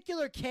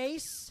particular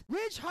case,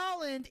 Ridge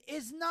Holland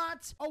is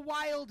not a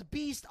wild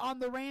beast on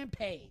the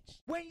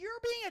rampage. When you're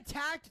being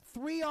attacked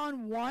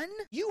 3-on-1,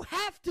 you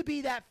have to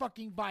be that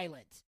fucking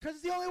violent. Because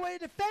it's the only way to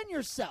defend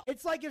yourself.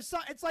 It's like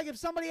if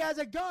somebody has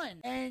a gun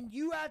and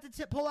you have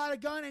to pull out a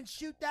gun and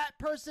shoot that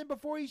person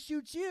before he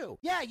shoots you.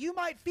 Yeah, you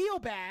might feel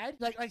bad,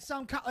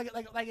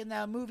 like in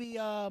the movie,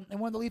 in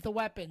one of the Lethal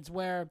Weapons,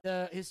 where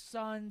his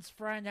son's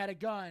friend had a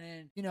gun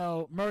and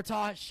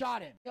Murtaugh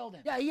shot him, killed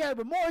him. Yeah, he had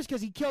remorse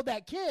because he killed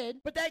that kid,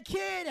 but that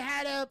kid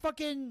had a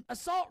fucking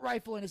assault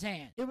rifle in his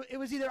hand. It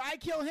was either I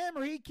kill him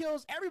or he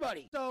kills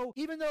everybody. So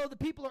even though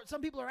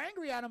some people are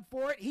angry at him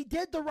for it, he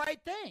did the right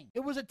thing.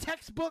 It was a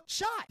textbook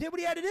shot. Did what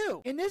he had to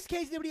do. In this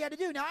case, did what he had to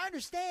do. Now I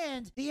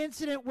understand the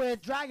incident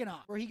with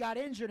Dragunov where he got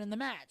injured in the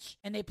match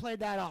and they played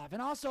that off.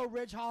 And also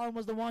Ridge Holland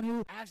was the one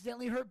who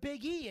accidentally hurt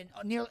Big E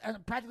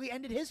and practically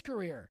ended his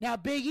career. Now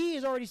Big E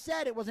has already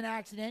said it was an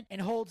accident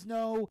and holds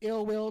no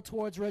ill will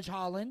towards Ridge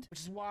Holland,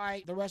 which is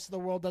why the rest of the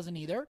world doesn't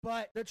either.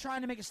 But they're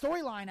trying to make a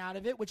storyline out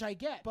of it, which I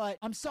get. But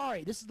I'm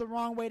sorry, this is the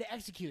wrong way to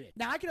execute it.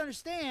 Now I can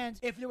understand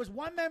if there was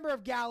one member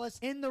of Gallus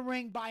in the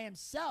ring by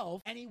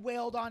himself and he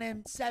wailed on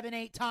him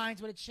 7-8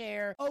 times with a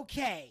chair.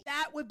 Okay,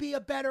 that would be a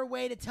better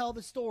way to tell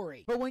the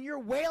story. But when you're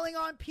wailing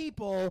on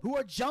people who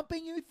are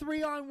jumping you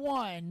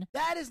 3-on-1,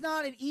 that is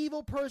not an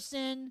evil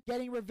person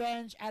getting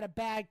revenge at a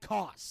bad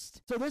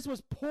cost. So this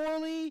was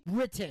poorly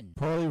written.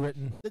 Poorly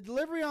written. The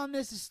delivery on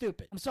this is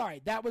stupid. I'm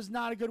sorry, that was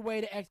not a good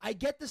way to I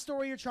get the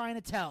story you're trying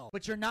to tell,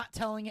 but you're not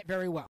telling it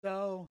very well.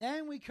 So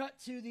then we cut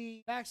to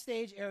the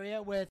backstage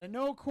area with the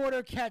No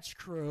Quarter Catch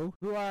crew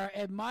who are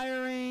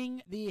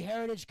admiring the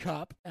Heritage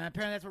Cup. And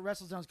apparently that's what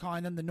WrestleZone's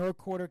calling them, the No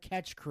Quarter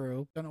Catch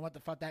crew. Don't know what the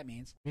fuck that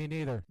means. Me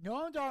neither.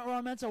 Noam Dar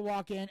are meant to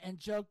walk in and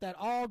joke that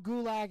all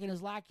Gulak and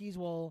his lackeys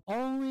will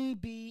only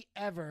be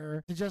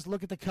ever to just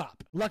look at the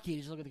cup. Lucky to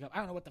just look at the cup. I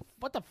don't know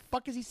what the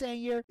fuck is he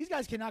saying here? These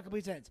guys cannot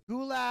complete sense.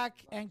 Gulak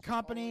and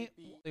company.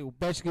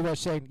 Basically, they're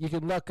saying you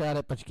can look at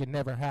it, but you can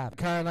never have it.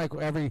 Kind of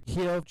like every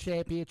heel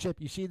championship.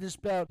 You see this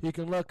belt, you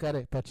can look at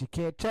it, but you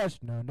can't touch.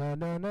 No, no,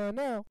 no, no,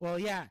 no. Well,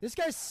 yeah, this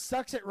guy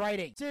sucks at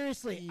writing.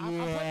 Seriously.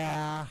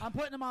 Yeah. I'm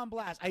putting him on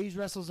blast. I use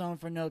WrestleZone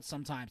for notes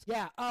sometimes.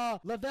 Yeah.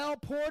 Lavelle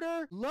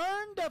Porter,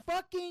 learn to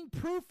fucking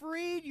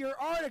proofread your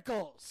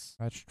articles.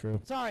 That's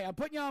true. Sorry, I'm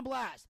putting you on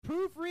blast.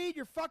 Proofread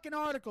your fucking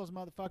articles,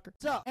 motherfucker.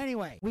 So,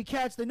 anyway, we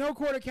catch the No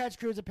Quarter Catch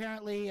crews,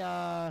 apparently,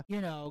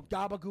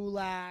 Gaba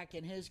Gulak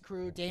and his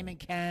crew, Damon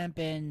Kemp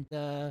and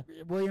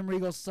William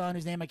Regal's son,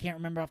 whose name I can't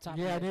remember off the top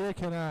of my head. Yeah, neither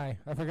can I.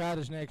 I forgot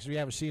his name because we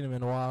haven't seen him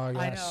in a while,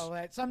 I guess. I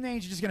know. Some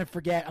names you're just going to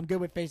forget. I'm good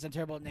with faces. I'm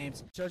terrible at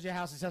names. Shows you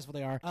how successful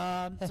they are.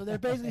 So they're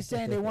basically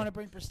saying they want to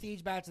bring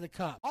prestige back to the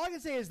cup. All I can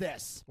say is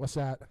this. What's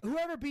that?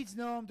 Whoever beats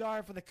Noam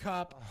Dar for the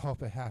cup, I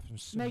hope it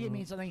happens soon. Make it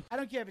mean something. I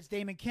don't care if it's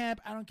Damon Kemp.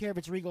 I don't care if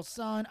it's Regal's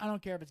son. I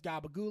don't care if it's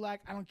Gaba Gulak.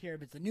 I don't care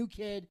if it's the new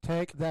kid.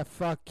 Take that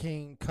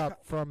fucking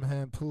cup from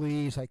him,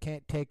 please. I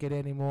can't take it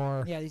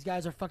anymore. Yeah, these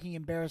guys are fucking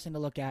embarrassing to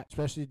look at.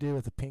 Especially the dude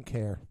with the pink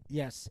hair.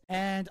 Yes.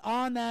 And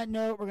on that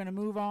note, we're going to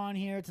move on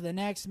here to the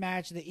next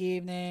match of the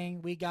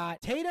evening. We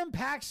got Tatum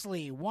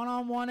Paxley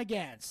one-on-one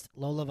against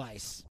Lola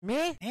Vice.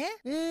 Me?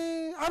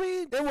 I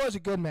mean, it was a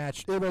good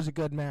match.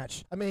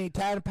 I mean,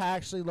 Tatum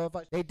Paxley, Lola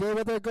Vice, they did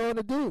what they're going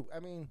to do. I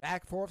mean,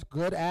 back and forth,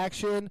 good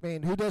action. I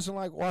mean, who doesn't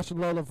like watching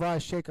Lola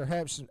Vice shake her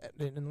hips?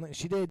 And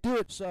she didn't do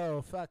it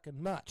so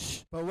fucking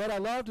much. But what I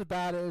loved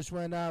about it is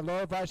when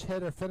Lola Vice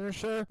hit her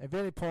finisher, and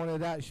Vinny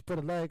pointed out she put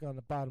a leg on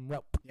the bottom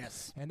rope.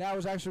 Yes. And that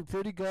was actually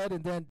pretty good.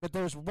 But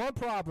there was one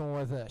problem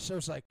with this. There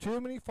was like too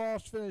many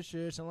false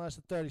finishes in less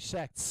than 30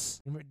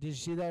 seconds. Did you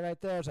see that right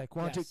there? It was like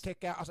 1, 2,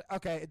 kick out. I was like,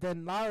 okay.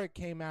 Then Lyra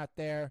came out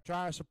there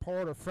trying to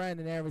support her friend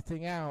and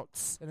everything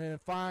else. And then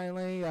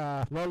finally,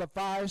 Lola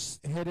Vice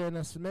hit in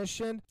a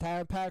submission.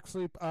 Tatum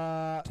Paxley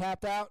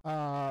tapped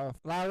out.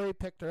 Lowry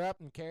picked her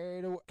up and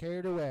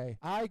carried away.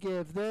 I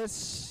give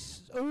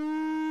this a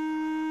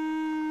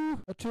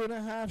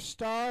 2.5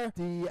 star.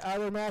 The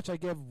other match I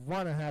give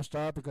 1.5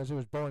 star because it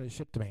was boring as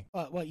shit to me.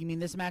 What you mean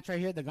this match right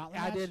here, the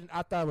gauntlet match?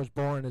 I thought it was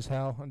boring as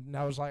hell, and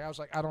I was like,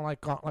 I don't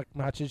like gauntlet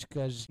matches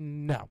because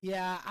no.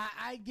 Yeah,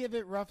 I give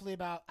it roughly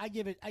about. I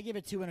give it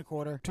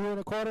 2.25.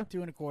 2.25.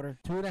 2.25.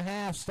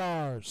 2.5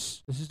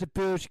 stars. This is the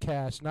Booch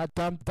Cast, not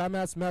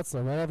dumbass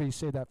Meltzer, whatever you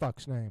say that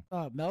fuck's name.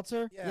 Oh,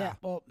 Meltzer? Yeah.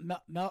 Well,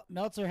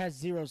 Meltzer has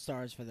 0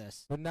 stars for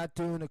this. We're not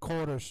doing the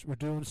quarters. We're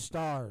doing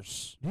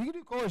stars. You can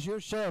do quarters your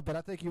show, but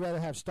I think you rather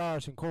have stars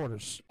stars and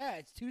quarters. Yeah,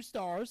 it's 2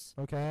 stars.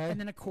 Okay. And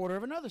then a quarter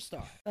of another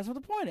star. That's what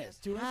the point is.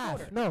 2 and a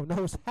quarter.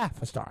 No, it's half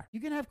a star.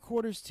 You can have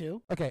quarters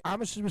too. Okay,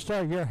 I'm a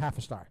superstar. You're half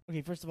a star.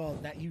 Okay, first of all,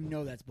 that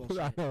that's bullshit.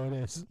 I know it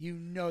is. You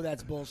know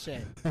that's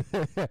bullshit.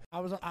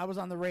 I was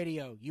on the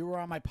radio. You were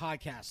on my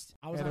podcast.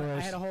 I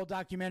had a whole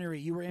documentary.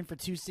 You were in for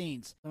 2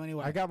 scenes. So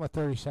anyway, I got my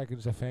 30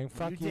 seconds of fame.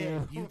 Fuck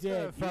you. You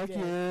did. Fuck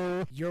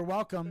you. You're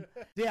welcome.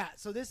 Yeah.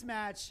 So this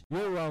match.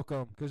 You're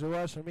welcome, because it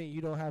was for me.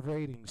 You don't have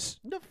ratings.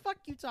 The fuck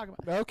you talking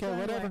about? Okay, so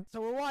anyway, whatever.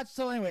 So we're watching.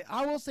 So anyway,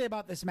 I will say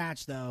about this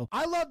match though,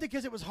 I loved it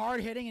because it was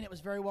hard hitting and it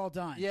was very well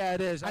done. Yeah,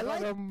 it is. I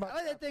like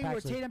that thing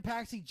where Tatum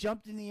Paxley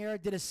jumped in the air,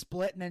 did a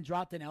split, and then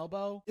dropped an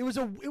elbow. It was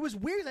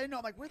weird. I didn't know.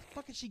 I'm like, where the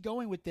fuck is she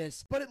going with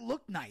this? But it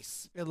looked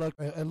nice. It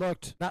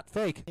looked not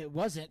fake. It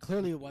wasn't.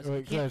 Clearly, it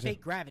wasn't. You can't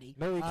fake gravity.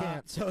 No, you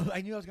can't. So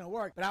I knew it was gonna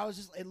work. But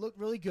it looked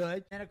really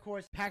good. And of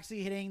course,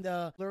 Paxley hitting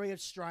the flurry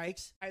of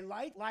strikes. I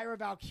like Lyra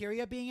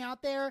Valkyria being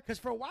out there because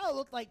for a while it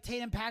looked like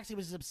Tatum Paxley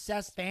was an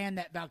obsessed fan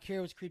that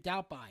Valkyria was creeped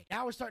out by.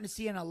 Now we're starting to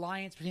see an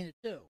alliance between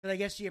the two. But I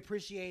guess she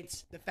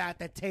appreciates the fact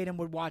that Tatum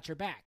would watch her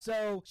back.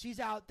 So she's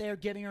out there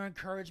giving her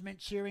encouragement,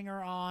 cheering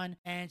her on,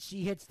 and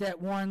she hits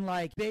that one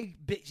big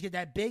she get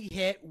that big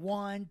hit.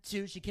 1,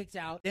 2, she kicks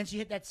out. Then she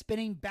hit that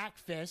spinning back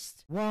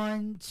fist.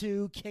 1,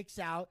 2, kicks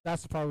out.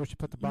 That's the part where she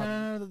put the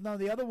button. No.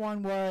 The other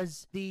one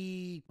was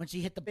when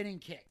she hit the spinning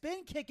kick.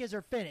 Spin kick is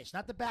her finish,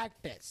 not the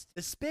back fist.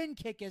 The spin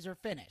kick is her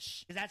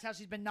finish because that's how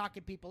she's been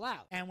knocking people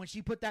out. And when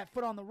she put that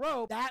foot on the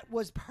rope, that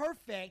was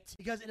perfect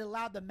because it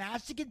allowed the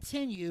match to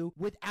continue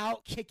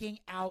without kicking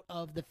out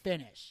of the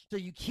finish. So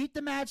you keep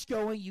the match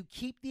going, you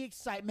keep the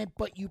excitement,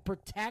 but you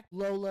protect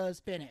Lola's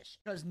finish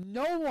because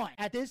no one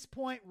at this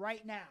point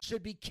right now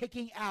should be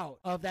kicking out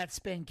of that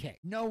spin kick.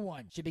 No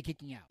one should be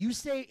kicking out. You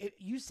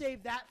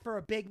save that for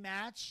a big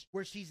match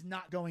where she's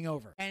not going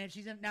over. And if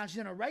she's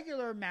in a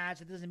regular match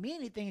that doesn't mean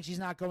anything and she's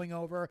not going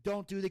over,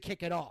 don't do the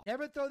kick at all.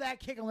 Never throw that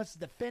kick unless it's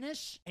the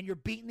finish and you're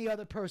beating the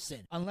other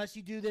person. Unless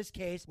you do this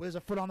case where there's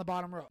a foot on the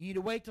bottom rope. You need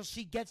to wait till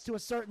she gets to a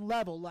certain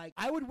level. Like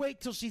I would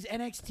wait till she's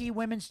NXT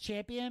Women's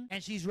Champion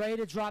and she's ready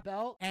to drop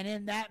belt. And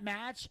in that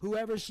match,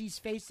 whoever she's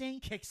facing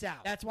kicks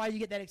out. That's why you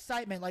get that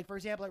excitement. Like for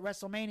example, at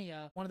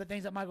WrestleMania, one of the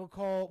things that Michael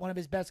Cole, one of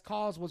his best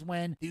calls was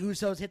when the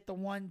Usos hit the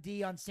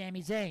 1D on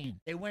Sami Zayn.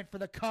 They went for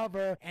the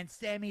cover and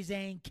Sami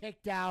Zayn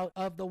kicked out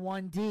of the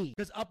 1D.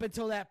 Because up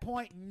until that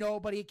point,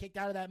 nobody had kicked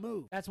out of that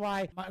move. That's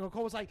why Michael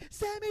Cole was like,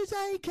 Sami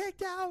Zayn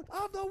kicked out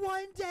of the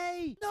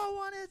 1D. No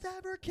one has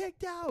ever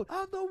kicked out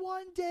of the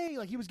 1D.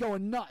 Like he was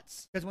going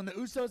nuts. Because when the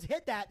Usos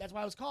hit that, that's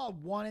why it was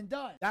called one and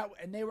done.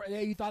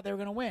 You thought they were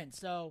going to win.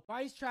 So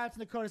Vice Traps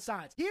and Dakota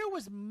Signs. Here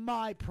was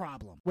my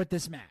problem with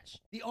this match.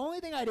 The only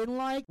thing I didn't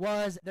like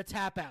was the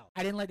tap out.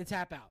 I didn't like the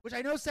tap out, which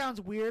I know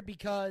sounds weird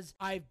because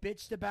I've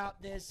bitched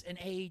about this in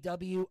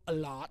AEW a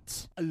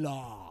lot.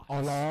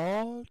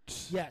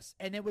 Yes,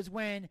 and it was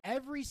when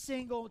every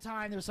single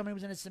time somebody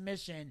was in a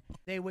submission,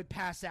 they would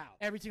pass out.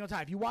 Every single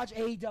time. If you watch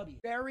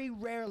AEW, very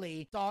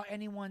rarely saw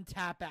anyone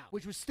tap out,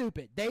 which was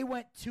stupid. They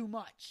went too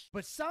much.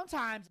 But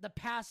sometimes the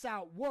pass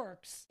out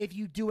works if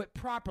you do it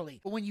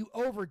properly. But when you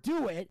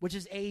overdo it, which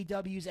is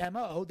AEW's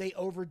MO, they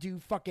overdo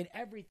fucking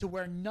everything to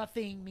where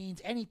nothing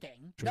means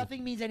anything. True.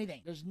 Nothing means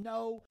anything. There's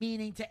no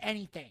meaning to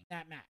anything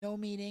that match. No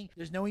meaning.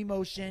 There's no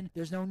emotion.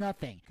 There's no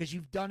nothing because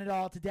you've done it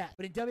all to death.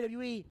 But in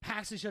WWE,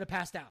 Paxley should have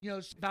passed out. You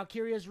know,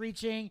 Valkyria's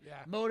reaching,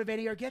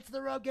 motivating her, get to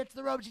the rope.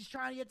 She's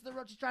trying to get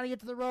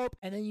to the rope.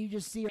 And then you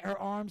just see her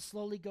arms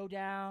slowly go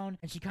down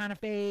and she kind of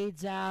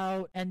fades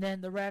out. And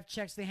then the ref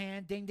checks the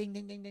hand. Ding, ding,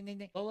 ding, ding, ding, ding,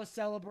 ding. Lola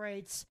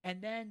celebrates.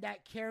 And then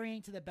that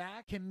carrying to the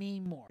back can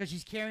mean more because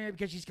she's carrying her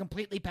because she's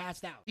completely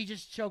passed out. He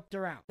just choked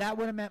her out. That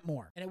would have meant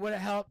more. And it would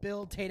have helped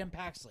build Tatum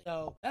Paxley.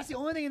 So that's the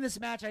only thing in this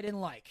match I didn't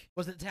like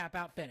was the tap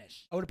out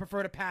finish. I would have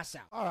preferred a pass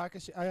out. Oh,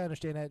 I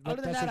understand that.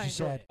 Other than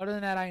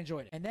that, I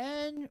enjoyed it. And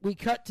then we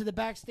cut to the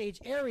backstage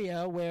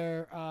area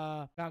where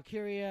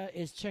Valkyria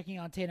is checking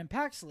on Tatum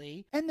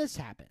Paxley, and this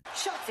happened.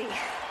 Shotzi,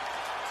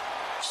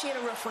 she had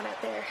a rough one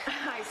out there.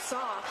 I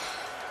saw.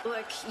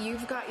 Look,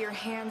 you've got your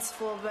hands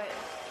full, but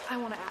I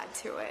want to add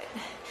to it.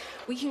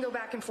 We can go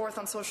back and forth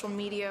on social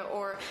media,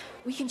 or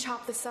we can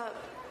chop this up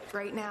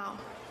right now,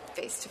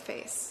 face to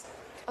face.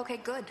 Okay,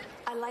 good.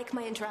 I like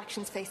my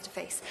interactions face to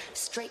face.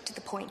 Straight to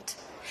the point.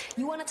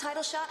 You want a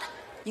title shot?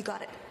 You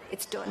got it.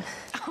 It's done.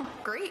 Oh,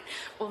 great.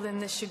 Well, then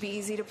this should be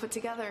easy to put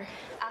together.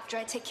 After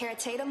I take care of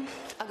Tatum,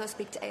 I'll go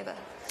speak to Ava.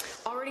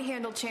 Already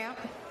handled, champ.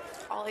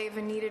 All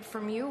Ava needed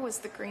from you was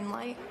the green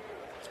light.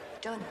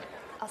 Done.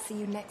 I'll see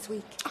you next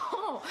week.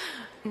 Oh,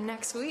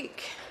 next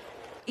week.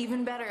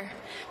 Even better,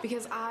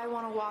 because I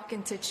want to walk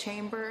into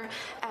Chamber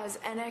as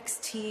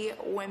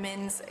NXT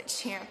Women's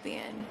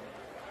Champion.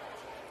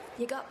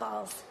 You got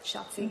balls,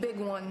 Shotzi. Big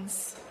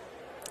ones.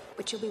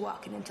 But you'll be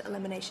walking into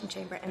Elimination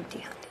Chamber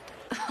empty-handed.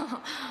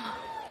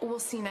 We'll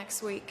see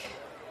next week.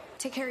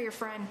 Take care of your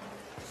friend.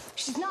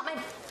 She's not my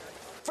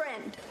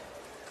friend.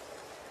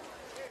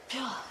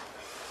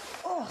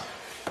 Oh.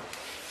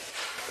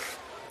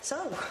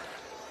 So,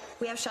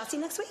 we have Shotzi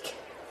next week?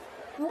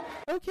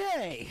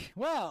 Okay,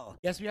 well,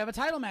 guess we have a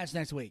title match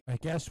next week. I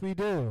guess we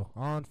do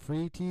on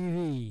free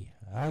TV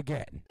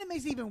again. What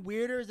makes it even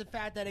weirder is the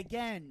fact that,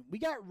 again, we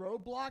got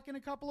Roadblock in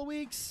a couple of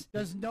weeks.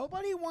 Does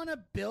nobody want to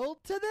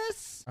build to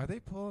this? Are they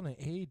pulling an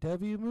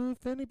AEW move,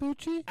 Vinny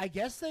Bucci? I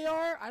guess they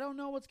are. I don't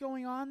know what's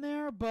going on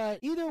there, but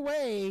either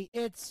way,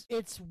 it's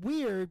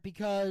weird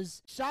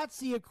because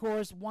Shotzi, of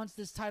course, wants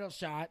this title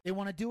shot. They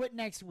want to do it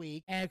next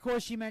week, and of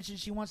course, she mentioned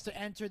she wants to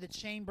enter the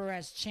Chamber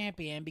as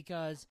champion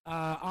because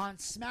on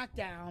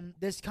SmackDown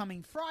this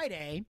coming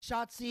Friday,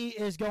 Shotzi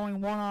is going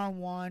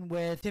one-on-one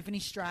with Tiffany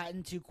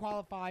Stratton to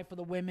qualify for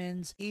the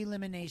Women's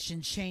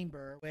Elimination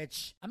Chamber,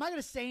 which I'm not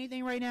going to say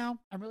anything right now.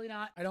 I'm really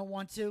not. I don't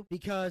want to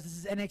because this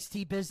is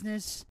NXT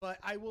business, but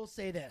I will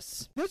say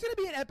this. There's going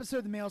to be an episode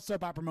of the Male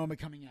Soap Opera Moment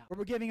coming out where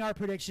we're giving our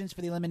predictions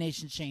for the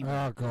Elimination Chamber.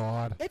 Oh,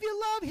 God. If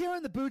you love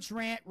hearing the Booch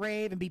rant,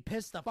 rave, and be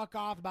pissed the fuck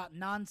off about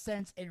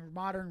nonsense in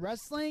modern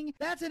wrestling,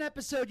 that's an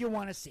episode you'll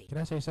want to see. Can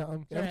I say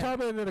something? Go Every ahead.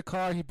 time I'm in the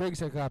car, he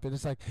brings it up, and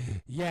it's like,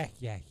 yak,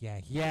 yak,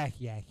 yak, yak,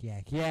 yak,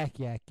 yak, yak,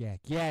 yak, yak,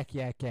 yak,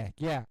 yak, yak,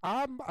 yeah.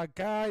 I'm a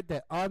guy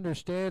that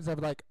understands. I'm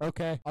like,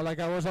 okay. I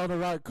was on the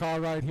right car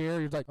right here.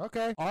 He's like,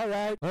 okay, all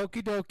right,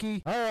 okie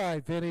dokie. All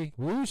right, Vinny.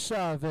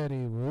 Woosah,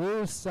 Vinny.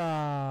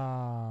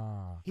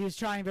 Woosah. He was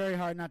trying very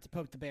hard not to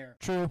poke the bear.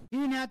 True. He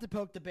didn't have to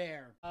poke the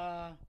bear.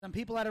 Some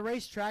people at a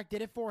racetrack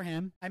did it for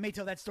him. I may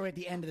tell that story at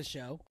the end of the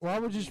show. Well, I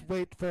would just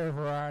wait for a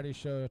variety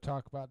show to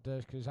talk about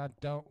this because I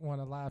don't want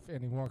to laugh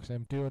anymore because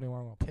I'm doing it anymore.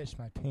 I'm going to piss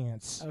my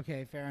pants.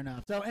 Okay, fair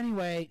enough. So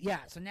anyway, yeah,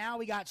 so now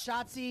we got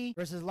Shotzi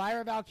versus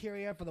Lyra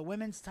Valkyria for the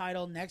women's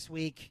title next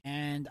week.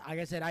 And like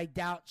I said, I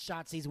doubt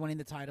Shotzi's winning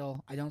the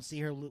title. I don't see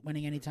her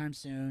winning anytime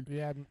soon.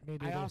 Yeah, me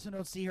I also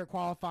don't see her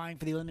qualifying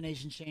for the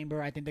Elimination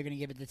Chamber. I think they're going to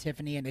give it to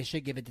Tiffany, and they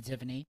should give it to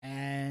Tiffany.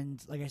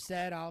 And like I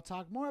said, I'll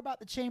talk more about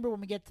the Chamber when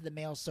we get to the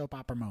Male Soap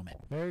Opera Moment.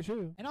 Very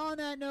true. And on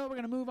that note, we're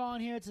going to move on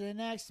here to the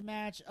next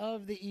match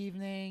of the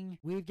evening.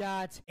 We've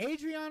got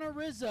Adriana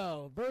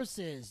Rizzo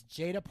versus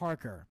Jada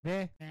Parker.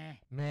 Meh.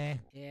 Meh.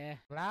 Yeah.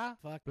 Blah.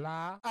 Fuck.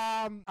 Blah.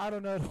 I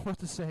don't know what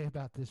to say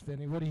about this,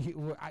 Vinny. What do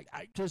you?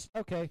 I just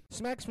okay.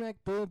 Smack, smack,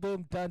 boom,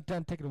 boom, done,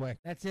 done. Take it away.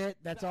 That's it.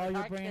 That's all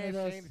you're bringing to can't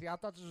say this. anything. I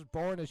thought this was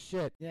boring as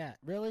shit. Yeah.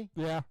 Really?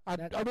 Yeah.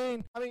 I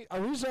mean,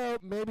 Rizzo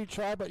maybe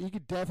tried, but you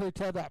could definitely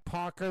tell that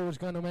Parker was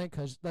going to win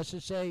because let's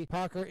just say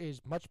Parker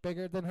is much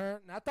bigger than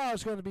her. And I thought it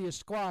was going to be a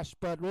squash,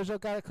 but Rizzo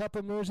got a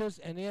couple moves,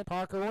 and then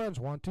Parker wins.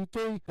 1, 2,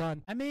 3,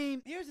 done. I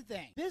mean, here's the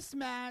thing. This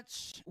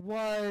match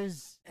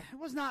was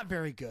not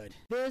very good.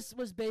 This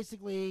was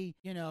basically,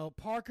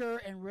 Parker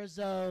and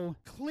Rizzo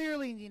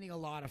clearly needing a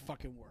lot of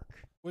fucking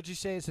work. Would you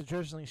say it's a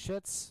drizzling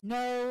shits?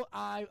 No,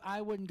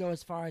 I wouldn't go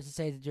as far as to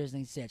say it's a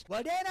drizzling shits.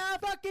 Well, then I'll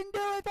fucking do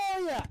it for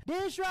you.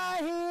 This right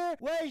here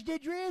was the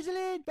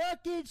drizzling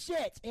fucking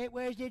shits. It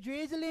was the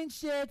drizzling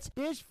shits.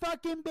 This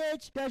fucking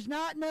bitch does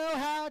not know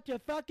how to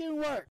fucking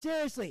work.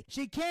 Seriously,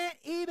 she can't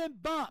even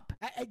bump.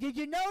 Did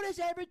you notice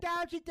every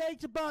time she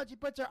takes a bump, she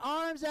puts her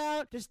arms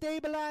out to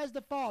stabilize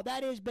the fall?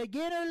 That is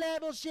beginner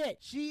level shit.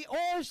 She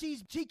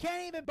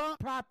can't even bump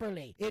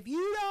properly. If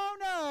you don't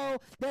know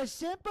the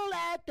simple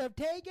act of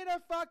taking a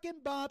fucking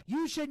bump,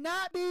 you should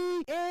not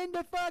be in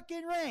the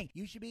fucking ring.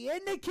 You should be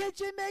in the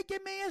kitchen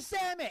making me a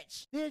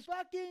sandwich. This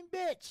fucking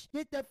bitch,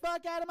 get the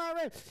fuck out of my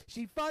ring.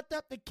 She fucked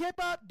up the kip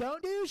up.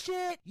 Don't do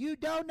shit you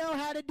don't know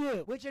how to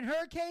do, which in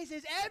her case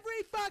is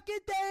every fucking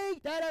thing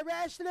that a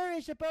wrestler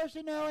is supposed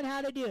to know and how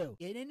to do.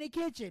 Get in the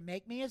kitchen,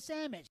 make me a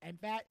sandwich. In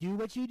fact, do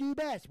what you do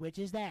best, which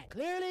is that.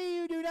 Clearly,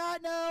 you do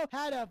not know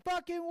how to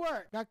fucking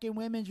work fucking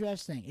women's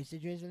wrestling. It's the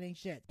drizzling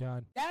shit.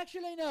 Done.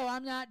 Actually, no,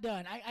 I'm not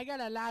done. I got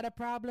a lot of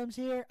problems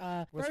here.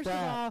 What's First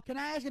that? of all, can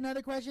I ask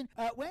another question?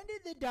 When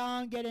did the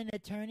Don get an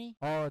attorney?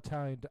 All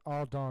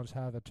Dons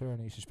have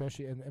attorneys,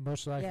 especially and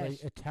most likely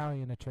Yes.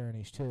 Italian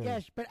attorneys too.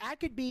 Yes, but I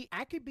could be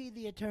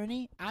the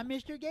attorney. I'm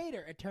Mr.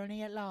 Gator,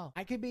 attorney at law.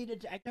 I could be the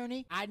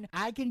attorney. I'm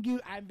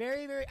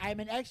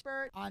an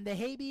expert on the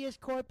habeas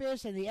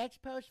corpus and the ex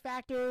post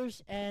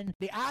factors and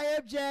the I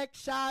object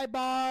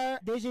sidebar.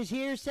 This is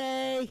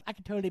hearsay. I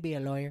could totally be a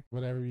lawyer.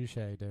 Whatever you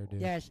say, there,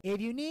 dude. Yes,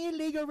 if you need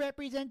legal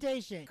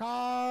representation,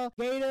 call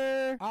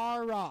Gator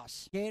R. Ross.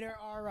 Gator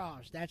R.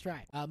 Ross, that's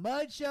right. A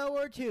mud show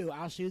or two,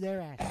 I'll sue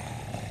their ass.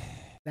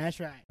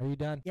 That's right. Are you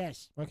done?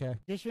 Yes. Okay.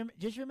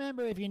 Just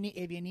remember, if you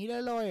need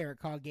a lawyer,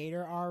 call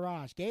Gator R.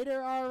 Ross. Gator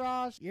R.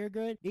 Ross, you're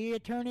good. The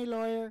attorney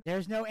lawyer.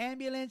 There's no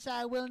ambulance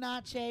I will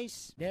not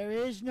chase. There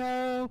is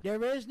no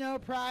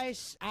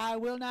price I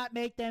will not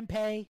make them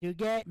pay to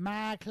get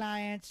my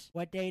clients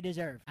what they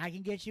deserve. I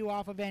can get you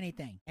off of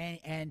anything.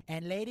 And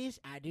ladies,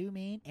 I do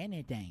mean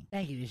anything.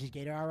 Thank you. This is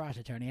Gator R. Ross,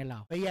 attorney at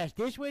law. But yes,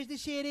 this was the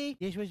shitty.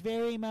 This was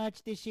very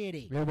much the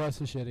shitty. It was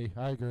the shitty.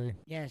 I agree.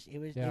 Yes, it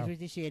was. Yeah. This was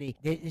the shitty.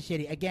 The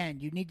shitty. Again,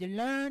 you You need to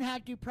learn how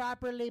to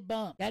properly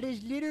bump. That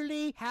is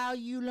literally how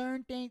you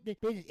learn things.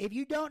 If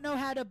you don't know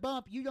how to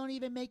bump, you don't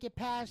even make it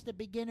past the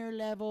beginner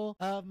level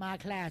of my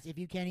class if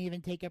you can't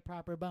even take a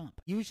proper bump.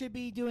 You should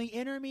be doing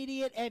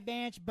intermediate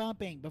advanced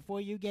bumping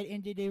before you get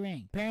into the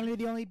ring. Apparently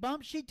the only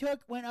bump she took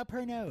went up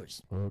her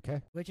nose.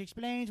 Okay. Which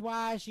explains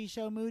why she's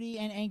so moody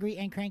and angry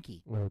and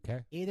cranky.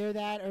 Okay. Either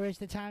that or it's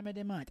the time of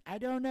the month. I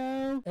don't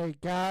know. Hey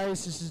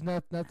guys, this is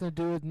nothing to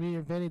do with me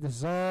or Vinny. This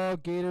is all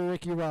Gator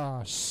Ricky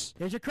Ross.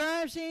 There's a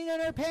crime scene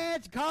in her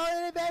pants. Call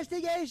an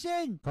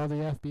investigation. Call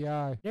the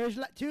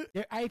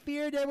FBI. I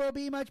fear there will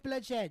be much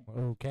bloodshed.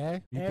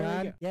 Okay. You there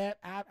done? We go. Yep,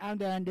 I'm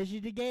done. This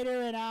is the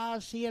Gator, and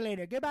I'll see you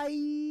later. Goodbye.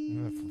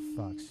 Oh,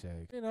 for fuck's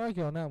sake. Didn't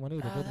argue on that one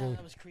either, did we?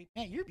 That was creepy.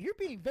 Man, you're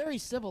being very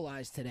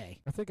civilized today.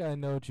 I think I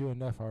know you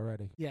enough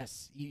already.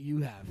 Yes, you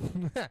have.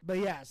 But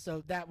yeah,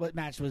 so that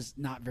match was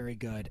not very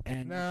good.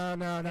 And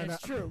No.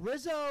 It's true.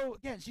 Rizzo,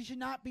 again, she should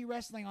not be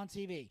wrestling on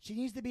TV. She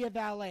needs to be a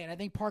valet, and I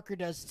think Parker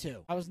does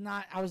too. I was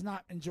not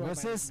enjoying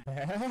Was this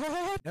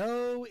bad?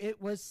 No,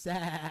 it was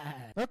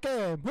sad.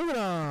 Okay, moving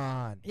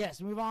on.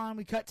 Yes, move on.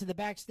 We cut to the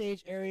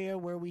backstage area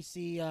where we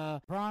see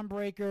Braun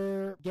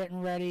Breaker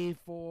getting ready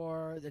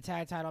for the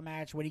tag title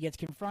match when he gets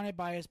confronted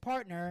by his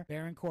partner,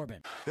 Baron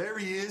Corbin. There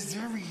he is.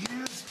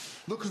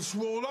 Looking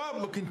swole up,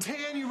 looking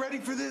tan. You ready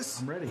for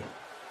this? I'm ready.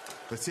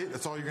 That's it?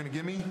 That's all you're going to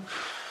give me?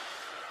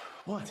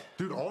 What?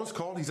 Dude, all is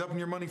called. He's upping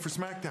your money for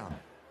SmackDown.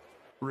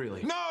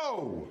 Really?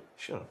 No!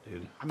 Shut up,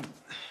 dude.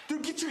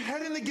 Dude, get your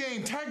head in the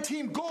game. Tag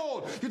team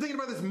gold. You're thinking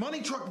about this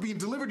money truck being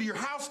delivered to your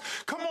house?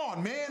 Come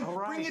on, man. All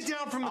right. Bring it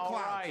down from the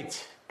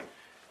clouds.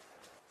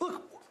 All right.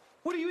 Look,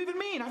 what do you even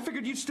mean? I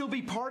figured you'd still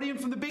be partying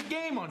from the big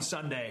game on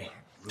Sunday.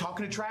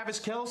 Talking to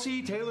Travis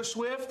Kelce, Taylor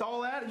Swift,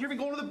 all that. You're even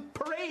going to the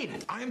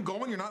parade. I am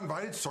going. You're not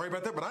invited. Sorry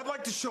about that. But I'd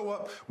like to show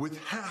up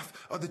with half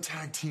of the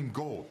tag team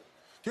gold.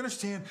 Do you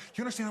understand? Do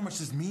you understand how much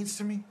this means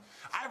to me?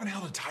 I haven't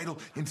held a title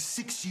in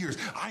 6 years.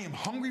 I am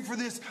hungry for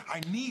this. I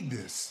need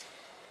this.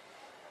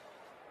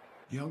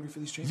 You hungry for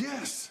these changes?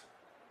 Yes.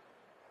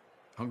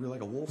 Hungry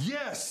like a wolf?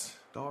 Yes.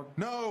 Dog?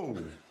 No.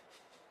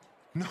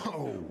 No.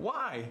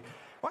 Why?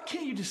 Why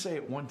can't you just say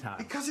it one time?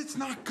 Because it's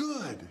not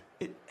good.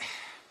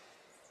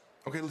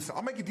 Okay, listen,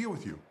 I'll make a deal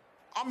with you.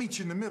 I'll meet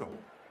you in the middle.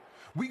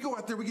 We go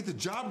out there, we get the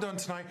job done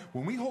tonight.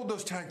 When we hold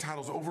those tag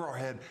titles over our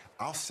head,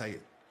 I'll say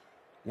it.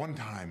 One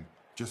time,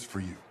 just for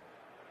you.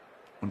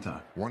 One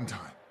time. One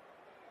time.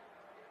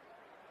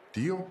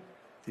 Deal?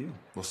 Deal.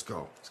 Let's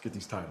go. Let's get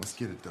these titles. Let's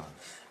get it done.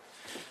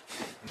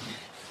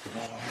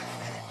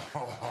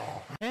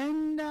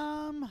 And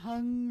I'm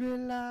hungry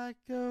like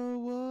a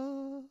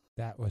wolf.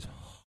 That was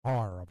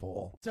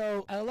horrible.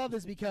 So I love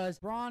this because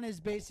Braun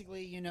is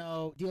basically,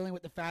 dealing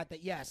with the fact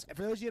that, yes,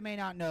 for those of you who may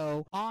not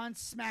know, on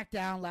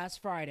SmackDown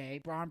last Friday,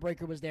 Braun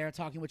Breaker was there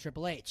talking with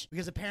Triple H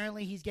because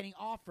apparently he's getting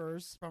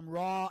offers from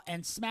Raw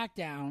and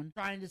SmackDown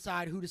trying to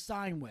decide who to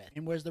sign with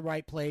and where's the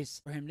right place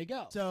for him to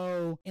go.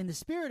 So in the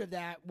spirit of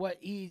that, what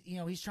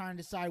he's trying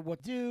to decide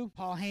what to do.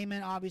 Paul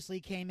Heyman obviously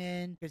came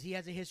in because he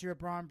has a history of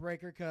Braun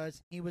Breaker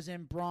because he was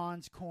in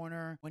Braun's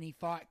corner when he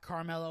fought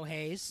Carmelo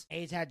Hayes.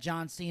 Hayes had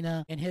John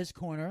Cena in his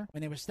corner when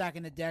they were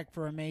stacking the deck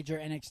for a major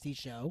NXT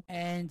show.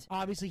 And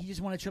obviously he just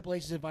wanted Triple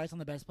H's advice on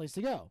the best place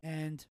to go.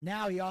 And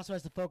now he also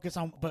has to focus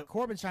on, but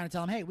Corbin's trying to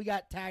tell him, hey, we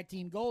got tag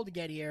team gold to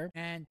get here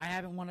and I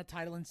haven't won a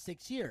title in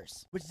 6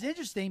 years, which is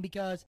interesting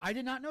because I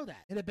did not know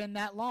that. It had been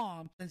that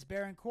long since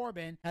Baron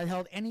Corbin had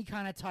held any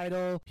kind of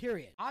title,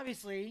 period.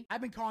 Obviously,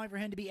 I've been calling for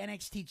him to be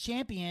NXT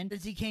champion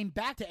since he came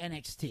back to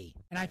NXT.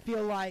 And I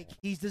feel like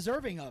he's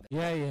deserving of it.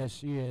 Yeah, he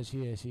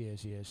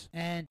is.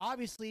 And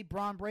obviously,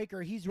 Braun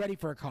Breaker, he's ready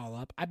for a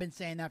call-up. I've been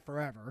saying that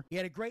forever. He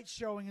had a great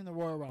showing in the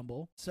Royal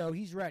Rumble, so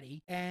he's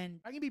ready. And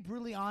I can be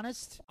brutally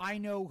honest, I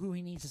know who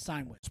he needs to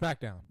sign with.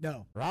 SmackDown.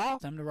 No. Raw?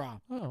 Send him to Raw.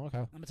 Oh, okay.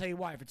 I'm going to tell you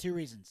why, for 2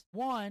 reasons.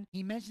 One,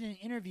 he mentioned in an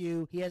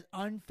interview he has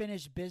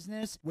unfinished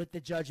business with the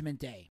Judgment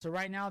Day. So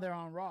right now they're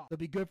on Raw. It'll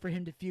be good for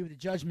him to feud with the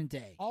Judgment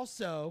Day.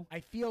 Also,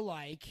 I feel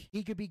like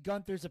he could be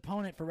Gunther's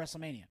opponent for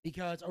WrestleMania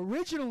because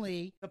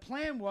originally the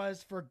plan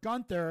was for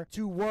Gunther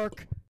to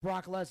work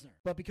Brock Lesnar.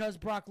 But because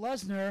Brock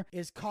Lesnar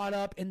is caught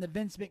up in the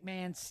Vince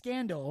McMahon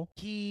scandal,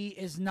 he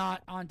is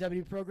not on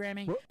WWE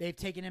programming. What? They've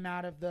taken him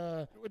out of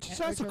the... Which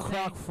sounds a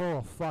crock full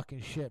of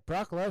fucking shit.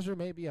 Brock Lesnar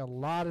may be a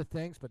lot of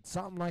things, but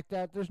something like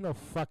that, there's no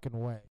fucking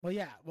way. Well,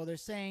 yeah. Well, they're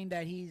saying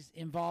that he's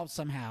involved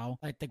somehow.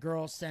 Like the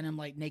girl sent him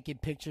like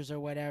naked pictures or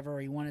whatever. Or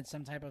he wanted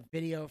some type of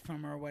video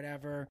from her or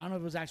whatever. I don't know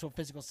if it was actual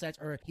physical sex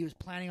or he was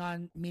planning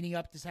on meeting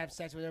up to have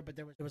sex with her, but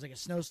there was like a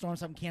snowstorm,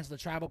 something canceled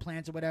the travel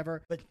plans or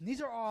whatever. But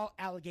these are all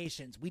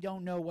allegations. We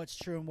don't know what's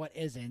true and what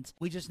isn't.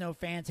 We just know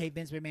fans hate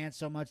Vince McMahon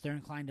so much they're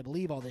inclined to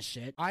believe all this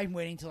shit. I'm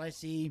waiting till I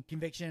see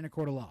conviction in a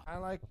court of law.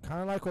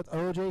 Kind of like with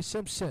O.J.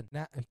 Simpson.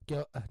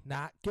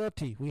 Not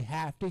guilty. We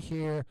have to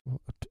hear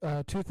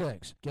 2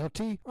 things: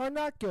 guilty or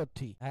not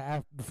guilty.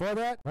 Before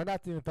that, we're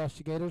not the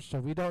investigators, so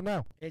we don't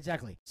know.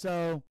 Exactly.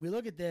 So we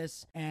look at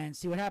this and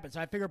see what happens.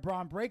 So I figure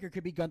Braun Breaker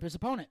could be Gunther's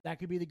opponent. That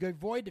could be the good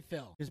void to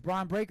fill because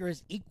Braun Breaker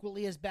is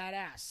equally as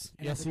badass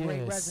and has a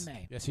great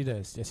resume. Yes, he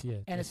does. Yes, he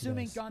is. And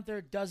assuming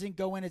Gunther doesn't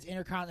go go in as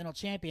Intercontinental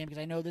Champion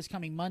because I know this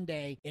coming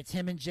Monday, it's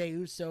him and Jey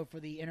Uso for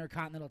the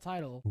Intercontinental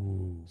title.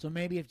 Ooh. So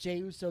maybe if Jey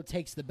Uso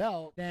takes the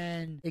belt,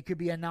 then it could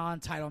be a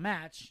non-title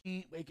match,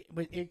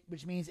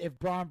 which means if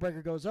Braun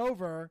Breaker goes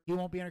over, he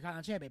won't be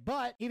Intercontinental Champion.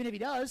 But even if he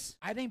does,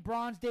 I think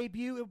Braun's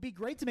debut, it would be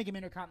great to make him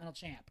Intercontinental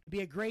Champ. It'd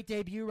be a great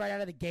debut right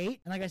out of the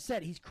gate. And like I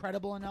said, he's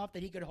credible enough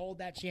that he could hold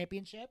that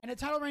championship. And the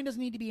title reign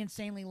doesn't need to be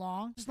insanely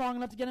long, just long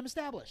enough to get him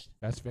established.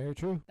 That's very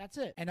true. That's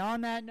it. And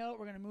on that note,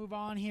 we're going to move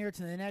on here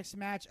to the next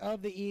match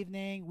of the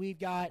evening. We've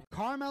got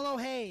Carmelo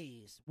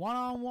Hayes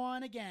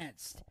one-on-one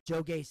against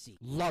Joe Gacy.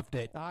 Loved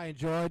it. I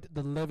enjoyed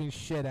the living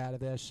shit out of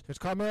this. Because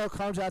Carmelo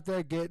comes out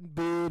there getting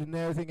booed and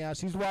everything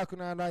else. He's walking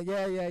around like,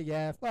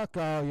 yeah, fuck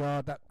all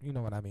y'all. You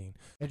know what I mean.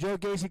 And Joe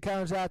Gacy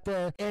comes out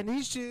there, and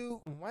these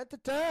two went to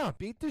town,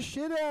 beat the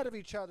shit out of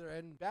each other,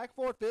 and back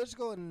forth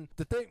physical. And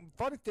the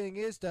funny thing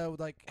is, though,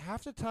 like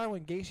half the time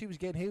when Gacy was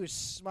getting, he was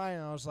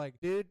smiling. I was like,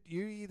 dude,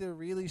 you're either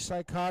really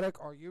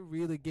psychotic or you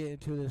really get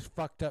into this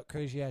fucked up,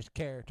 crazy ass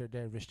character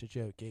there, Mr.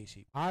 Joe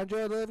Gacy. I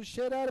enjoyed the living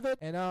shit out of it,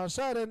 and all of a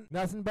sudden,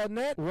 nothing but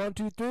net. 1,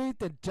 2, 3.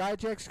 The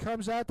Dijax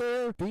comes out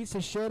there, beats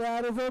the shit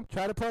out of him,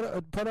 try to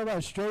put him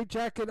a straight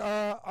jacket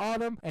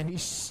on him, and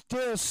he's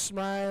still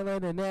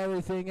smiling and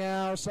everything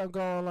else. I'm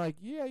going like,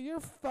 yeah, you're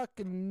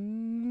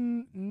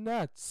fucking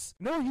nuts.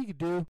 You know what he could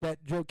do,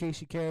 that Joe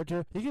Gacy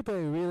character? He could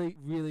play a really,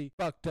 really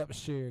fucked up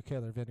serial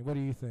killer, Vinny. What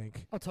do you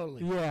think? Oh,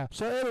 totally. Yeah.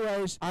 So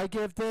anyways, I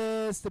give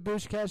this, the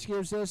Boochcast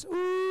gives this,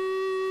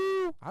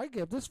 I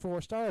give this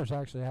 4 stars,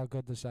 actually, how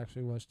good this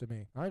actually was to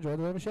me. I enjoyed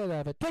the living shit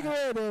out of it. Take it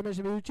away there,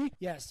 Mr. Bucci.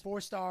 Yes,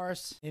 4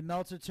 stars. In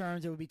Meltzer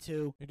terms, it would be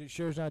 2. You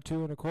sure it's not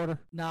 2 1/4?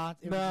 Nah,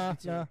 it would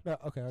just be 2. No.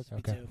 Okay.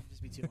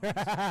 Just be 2.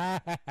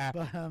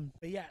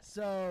 But yeah,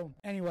 so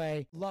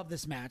anyway, love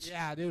this match.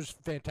 Yeah, it was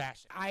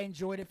fantastic. I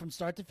enjoyed it from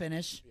start to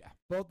finish. Yeah.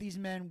 Both these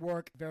men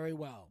work very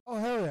well. Oh,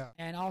 hell yeah.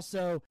 And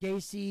also,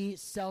 Gacy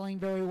selling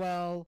very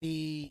well,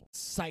 the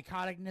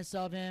psychoticness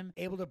of him,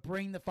 able to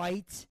bring the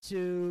fight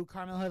to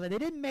Carmelo Hayes. They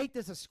didn't make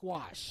this a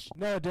squash.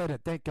 No, it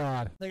didn't. Thank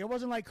God. Like, it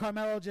wasn't like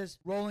Carmelo just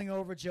rolling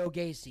over Joe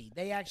Gacy.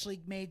 They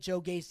actually made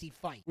Joe Gacy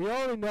fight. We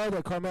already know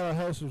that Carmelo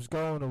Hayes was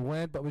going to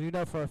win, but we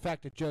know for a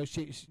fact that Joe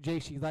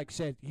Gacy, like I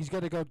said, he's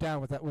going to go down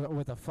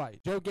with a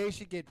fight. Joe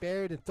Gacy get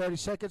buried in 30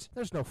 seconds?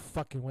 There's no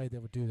fucking way they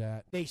would do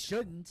that. They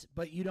shouldn't,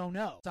 but you don't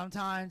know.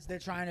 Sometimes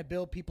they're trying to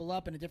build people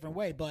up in a different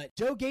way, but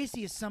Joe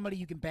Gacy is somebody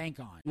you can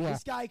bank on. Yeah.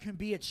 This guy can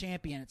be a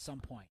champion at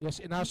some point. Yes,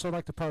 and I also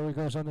like the part where he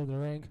goes under the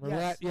ring.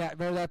 Remember that? Yeah,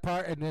 remember that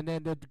part? And then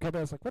the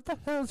Carmelo's like, what the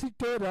hell is he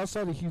doing? And all of a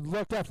sudden he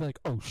looked up and like,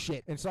 oh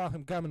shit, and saw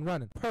him coming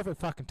running. Perfect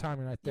fucking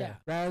timing right there.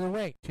 Yeah. Rather than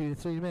wait 2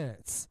 to 3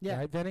 minutes. Yeah.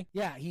 Right, Vinny?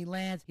 Yeah, he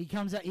lands, he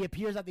comes out, he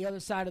appears at the other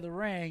side of the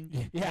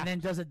ring, Yeah. and then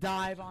does a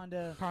dive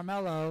onto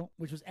Carmelo,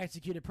 which was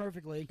executed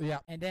perfectly. Yeah.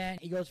 And then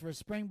he goes for a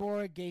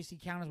springboard. Gacy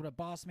counters with a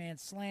boss man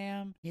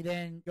slam. He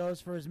then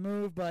goes for his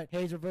move, but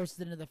Hayes reverses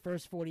it into the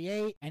first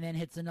 48, and then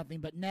hits a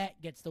nothing but net,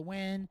 gets the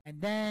win. And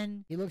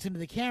then he looks into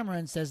the camera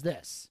and says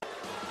this.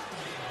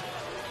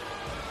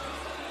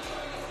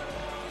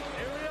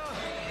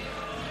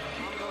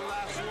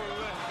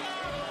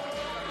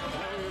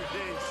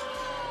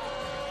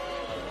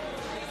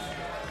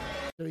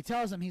 So he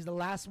tells him he's the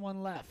last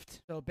one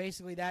left. So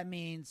basically that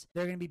means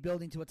they're going to be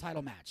building to a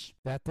title match.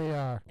 That they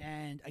are.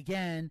 And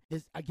again,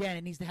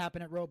 it needs to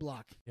happen at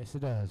Roadblock. Yes,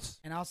 it does.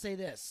 And I'll say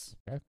this.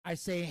 Okay. I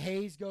say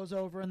Hayes goes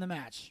over in the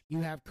match.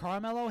 You have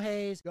Carmelo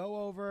Hayes go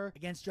over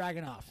against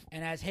Dragunov.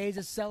 And as Hayes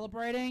is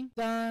celebrating,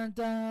 dun,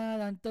 dun,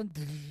 dun, dun,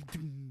 dun,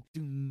 dun,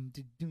 dun,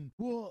 dun, dun,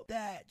 whoa,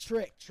 that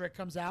Trick. Trick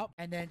comes out,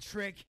 and then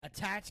Trick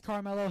attacks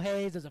Carmelo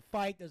Hayes. There's a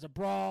fight, there's a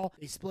brawl.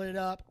 They split it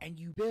up, and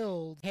you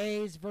build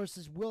Hayes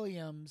versus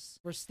Williams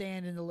for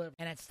Stand and Deliver.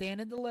 And at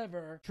Stand and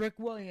Deliver, Trick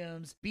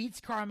Williams beats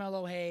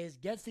Carmelo Hayes,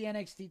 gets the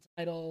NXT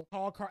title,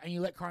 and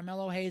you let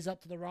Carmelo Hayes up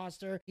to the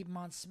roster, keep him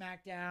on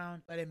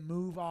SmackDown, let him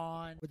move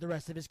on with the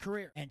rest of his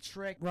career. And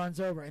Trick runs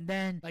over. And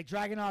then, like,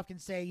 Dragunov can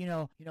say, you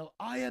know,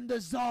 I am the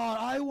Czar,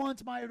 I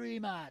want my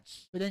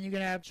rematch. But then you're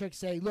going to have Trick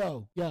say,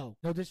 yo,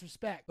 no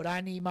disrespect, but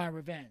I need my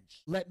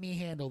revenge. Let me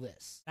handle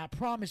this. And I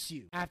promise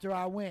you, after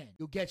I win,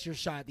 you'll get your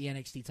shot at the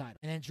NXT title.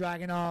 And then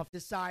Dragunov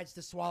decides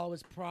to swallow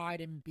his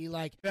pride and be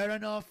like, fair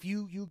enough,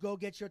 you go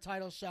get your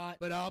title shot,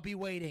 but I'll be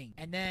waiting.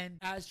 And then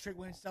as Trick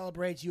Williams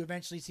celebrates, you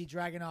eventually see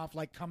Dragunov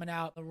like coming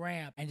out the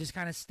ramp and just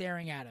kind of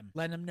staring at him,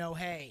 letting him know,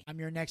 hey, I'm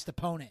your next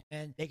opponent.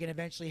 And they can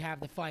eventually have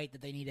the fight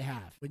that they need to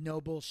have with no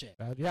bullshit.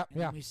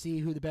 Yeah. We see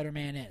who the better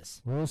man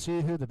is. We'll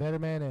see who the better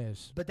man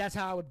is. But that's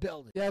how I would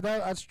build it.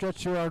 Yeah, I'd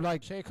stretch you out.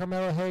 Like, say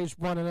Carmelo Hayes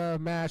won another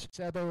match,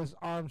 set his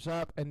arms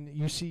up, and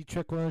you see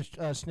Trick Williams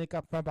sneak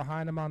up from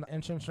behind him on the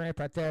entrance ramp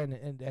right there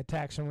and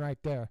attacks him right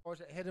there. Or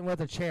hit him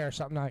with a chair or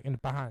something like in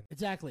behind.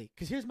 Exactly. Exactly.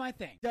 Because here's my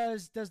thing.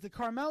 Does the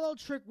Carmelo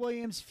Trick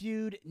Williams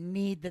feud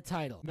need the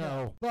title?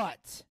 No.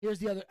 But here's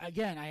the other.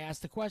 Again, I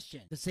asked the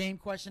question. The same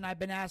question I've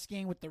been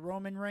asking with the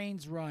Roman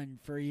Reigns run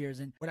for years,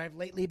 and what I've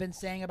lately been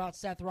saying about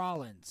Seth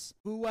Rollins.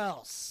 Who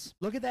else?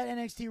 Look at that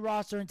NXT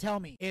roster and tell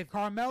me, if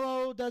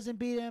Carmelo doesn't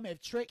beat him,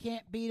 if Trick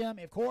can't beat him,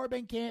 if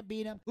Corbin can't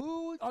beat him,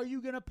 who are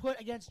you going to put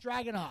against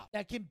Dragunov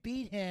that can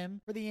beat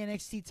him for the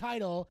NXT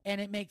title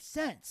and it makes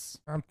sense?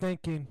 I'm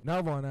thinking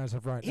no one as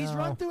of right now. He's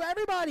run through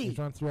everybody. He's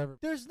run through everybody.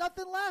 There's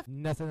nothing left.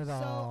 Nothing at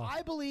all. So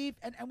I believe,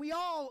 and we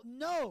all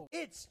know,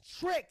 it's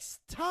Trick's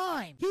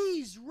time.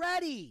 He's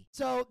ready.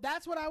 So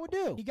that's what I would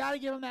do. You got to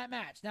give him that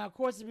match. Now, of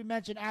course, as we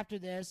mentioned after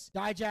this,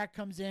 Dijak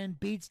comes in,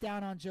 beats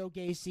down on Joe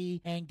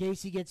Gacy, and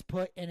Gacy gets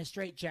put in a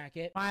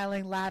straitjacket,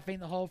 smiling, laughing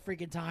the whole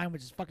freaking time,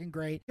 which is fucking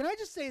great. Can I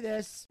just say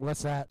this?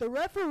 What's that? The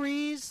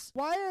referees,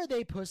 why are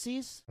they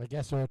pussies? I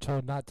guess they were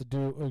told not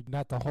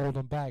to hold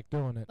them back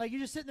doing it. Like,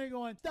 you're just sitting there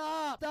going,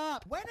 stop,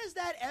 stop. When has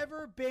that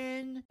ever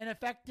been an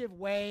effective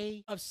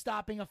way of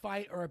stopping a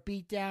fight or a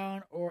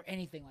beatdown or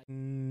anything like that?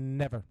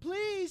 Never.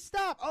 Please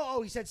stop.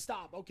 Oh, he said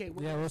stop. Okay,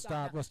 we'll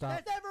stop. We'll stop.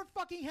 That never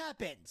fucking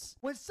happens.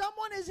 When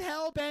someone is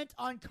hell-bent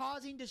on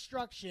causing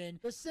destruction,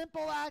 the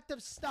simple act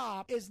of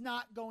stop is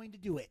not going to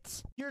do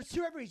it. Here's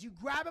two referees. You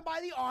grab him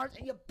by the arms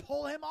and you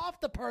pull him off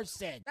the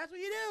person. That's what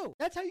you do.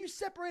 That's how you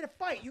separate a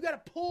fight. You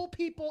got to pull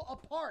people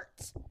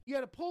apart. You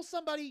got to pull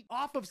somebody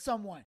off of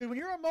someone. When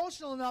you're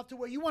emotional enough to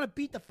where you want to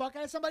beat the fuck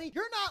out of somebody,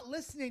 you're not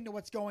listening to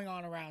what's going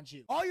on around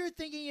you. All you're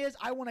thinking is,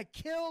 I want to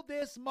kill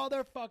this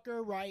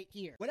motherfucker right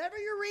here. Whatever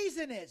your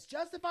reason is,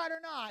 justified or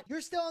not,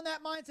 you're still in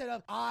that mindset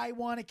of, I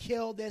want to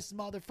kill this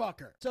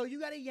motherfucker. So you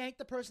got to yank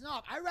the person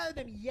off. I'd rather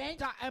them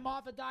yank him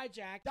off a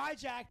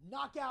Dijak,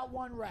 knock out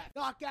one ref,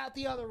 knock out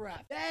the other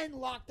ref, then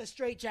lock the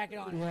straitjacket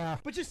on him. Yeah.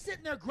 But just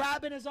sitting there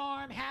grabbing his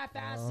arm,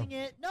 half-assing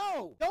it.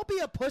 No, don't be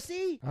a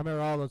pussy. I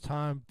remember all the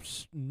time,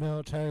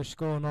 military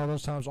school and all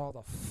those times, all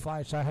the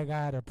fights I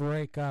had to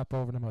break up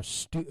over the most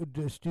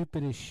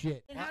stupidest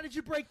shit. And how did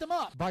you break them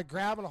up? By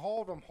grabbing a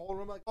hold of them, holding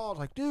them like, oh, I was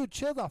like, dude,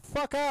 chill the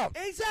fuck out.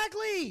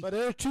 Exactly. But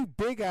there were two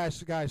big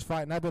guys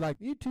fighting. I'd be like,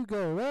 you two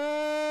go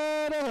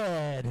right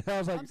ahead. I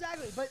was like,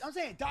 exactly. But I'm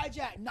saying,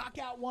 Dijak, knock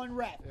out one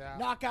ref, yeah.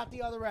 Knock out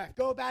the other ref,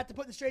 go back to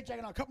putting the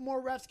straitjacket on. A couple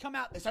more refs come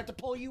out, they start to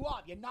pull you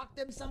off. You knock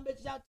them some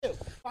bitches out too.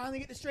 Finally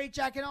get the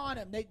straitjacket on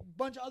him. A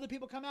bunch of other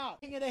people come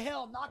out. King of the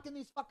Hill, knocking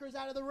these fuckers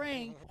out of the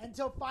ring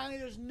until finally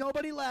there's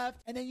nobody left,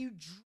 and then you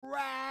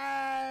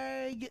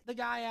drag the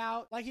guy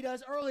out like he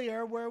does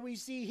earlier, where we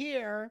see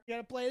here. You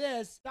gotta play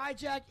this.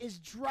 Dijak is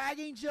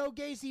dragging Joe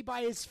Gacy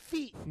by his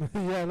feet.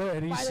 yeah, look,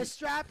 and by the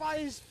strap by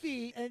his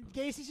feet, and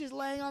Gacy's just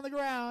laying on the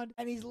ground,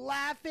 and he's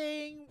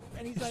laughing,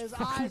 and he's like his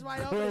eyes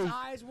wide open, his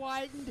eyes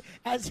widened,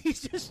 as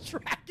he's just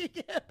dragging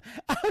him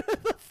out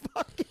of the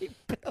fucking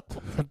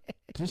building.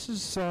 This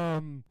is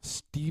some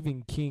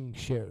Stephen King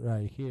shit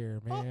right here,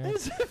 man. Oh,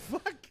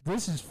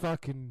 this is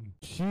fucking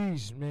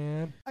jeez,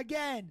 man.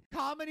 Again,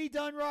 comedy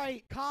done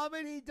right.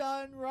 Comedy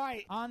done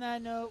right. On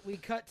that note, we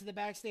cut to the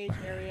backstage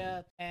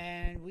area,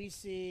 and we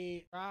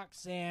see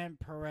Roxanne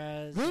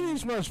Perez.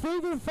 Vinny's most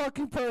favorite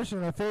fucking person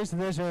on the face of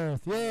this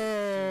earth.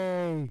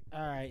 Yay!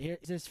 All right,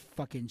 here's this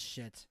fucking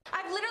shit.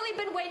 I've literally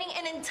been waiting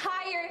an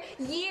entire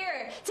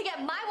year to get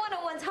my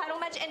one-on-one title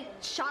match, and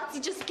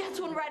Shotzi just gets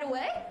one right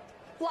away?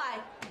 Why?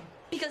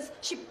 Because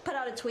she put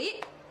out a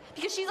tweet?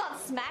 Because she's on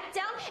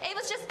SmackDown?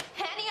 Ava's just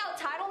handing out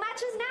title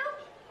matches now?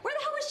 Where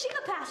the hell was she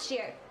the past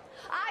year?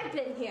 I've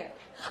been here.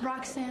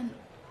 Roxanne,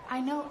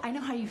 I know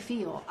how you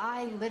feel.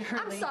 I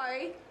literally... I'm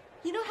sorry.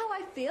 You know how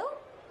I feel?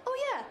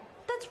 Oh yeah,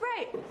 that's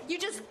right. You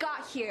just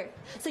got here,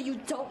 so you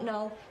don't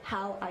know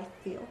how I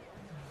feel.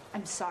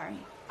 I'm sorry.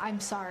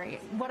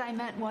 What I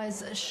meant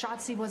was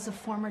Shotzi was a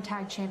former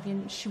tag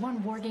champion. She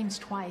won War Games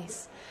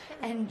twice,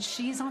 and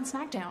she's on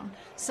SmackDown.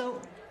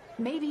 So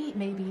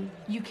maybe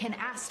you can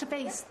ask to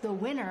face the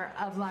winner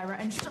of Lyra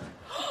and...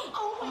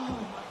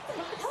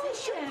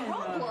 What's your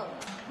problem?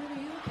 Are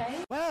you okay?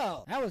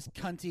 Well, that was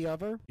cunty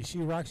of her. You see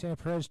Roxanne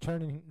Perez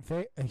turning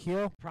a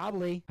heel?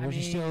 Probably. Would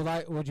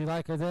you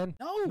like her then?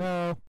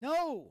 No.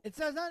 It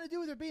has nothing to do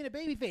with her being a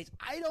babyface.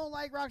 I don't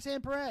like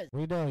Roxanne Perez.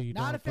 We know you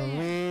Not don't. a fan.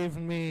 Believe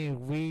me,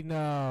 we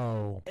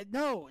know.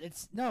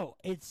 It's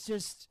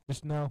just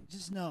no.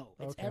 Just no.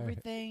 It's Okay.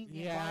 everything.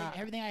 Yeah.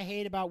 Everything I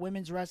hate about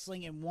women's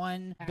wrestling in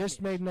one package.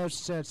 This made no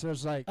sense. It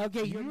was like,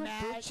 okay, you're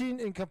mad.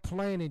 bitching and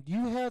complaining.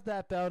 You held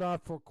that belt on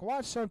for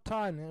quite some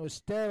time, and it was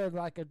still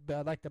like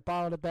the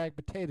bottom of the bag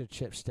potato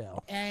chip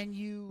still. And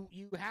you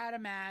had a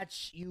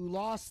match, you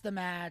lost the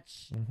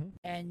match,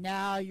 and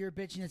now you're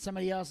bitching that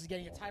somebody else is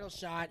getting a title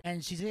shot,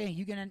 and she's saying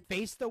you're gonna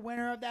face the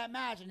winner of that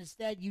match, and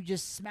instead you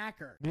just smack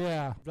her.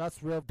 Yeah,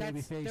 that's real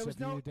babyface there was of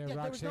no, you there, yeah,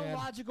 Roxanne. there was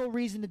no logical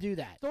reason to do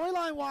that.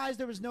 Storyline wise,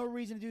 there was no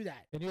reason to do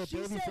that. And you're a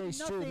She said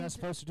babyface too, nothing not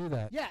supposed to do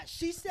that. Yeah,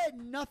 she said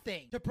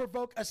nothing to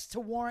provoke us to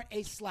warrant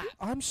a slap.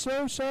 I'm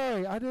so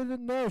sorry. I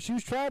didn't know. She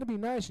was trying to be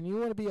nice, and you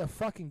want to be a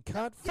fucking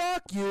cunt?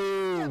 Fuck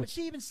you! Yeah, but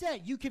she even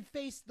said you can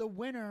face the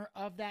winner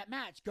of that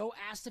match. Go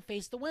ask to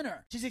face the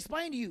winner. She's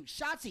explaining to you,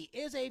 Shotzi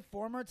is a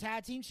former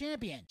tag team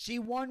champion. She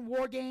won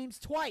War Games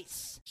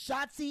twice.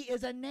 Shotzi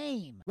is a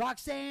name.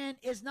 Roxanne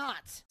is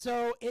not.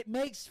 So it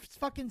makes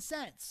fucking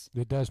sense.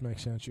 It does make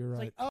sense. You're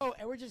right. It's like, oh,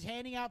 and we're just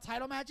handing out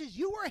title matches?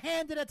 You were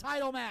handed a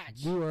title match.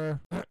 You were.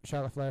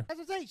 Charlotte Flair. That's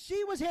what I'm saying.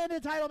 She was handed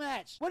a title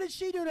match. What did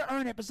she do to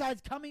earn it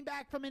besides coming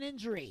back from an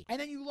injury? And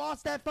then you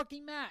lost that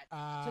fucking match.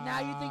 So now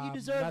you think you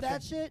deserve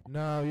that shit?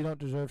 No, you don't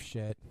deserve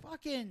shit.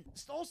 Fucking,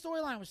 the whole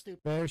storyline was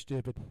stupid. Very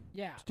stupid.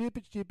 Yeah.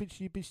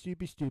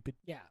 Stupid.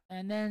 Yeah.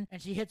 And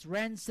she hits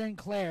Ren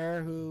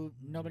Sinclair, who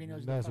nobody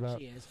knows who the fuck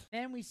she is.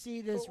 Then we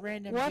see this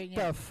random What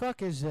vignette. the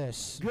fuck is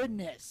this?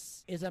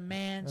 Goodness is a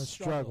man's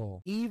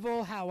struggle.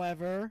 Evil,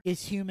 however,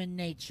 is human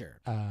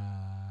nature.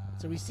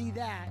 So we see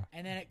that,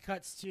 and then it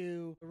cuts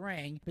to the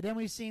ring. But then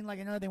we've seen like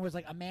another thing where it's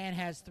like a man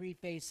has three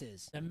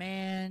faces. The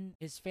man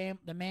is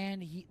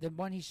the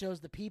one he shows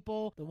the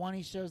people, the one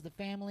he shows the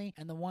family,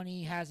 and the one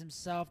he has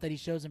himself that he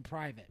shows in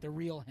private. The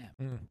real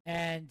him.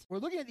 And we're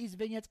looking at these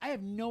vignettes. I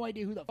have no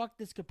idea who the fuck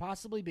this could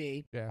possibly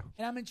be. Yeah.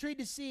 And I'm intrigued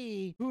to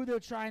see who they're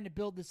trying to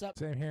build this up.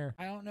 Same here.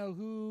 I don't know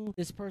who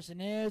this person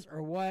is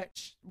or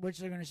which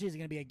they're going to see. Is it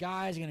going to be a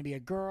guy? Is it going to be a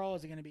girl?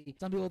 Is it going to be...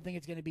 Some people think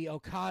it's going to be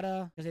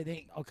Okada because they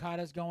think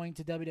Okada's going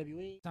to WWE.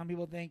 Some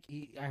people think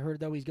I heard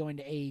though he's going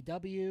to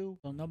AEW.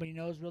 So nobody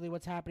knows really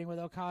what's happening with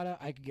Okada.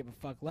 I could give a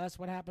fuck less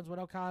what happens with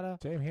Okada.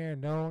 Same here.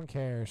 No one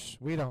cares.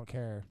 We don't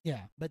care.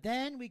 Yeah. But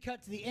then we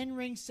cut to the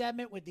in-ring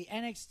segment with the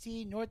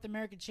NXT North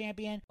American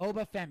champion,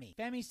 Oba Femi.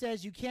 Femi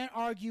says, you can't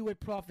argue with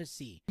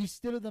prophecy. He's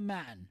still the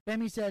man.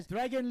 Femi says,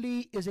 Dragon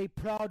Lee is a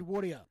proud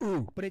warrior.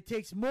 But it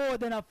takes more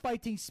than a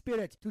fighting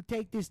spirit to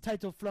take this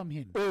title from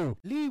him.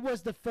 Lee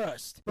was the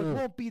first, but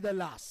won't be the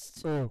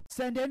last.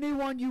 Send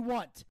anyone you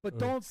want, but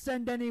don't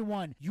send anyone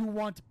you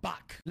want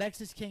back.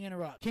 Lexus King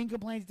interrupts. King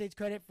complains he takes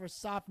credit for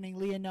softening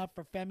Lee enough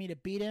for Femi to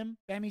beat him.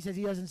 Femi says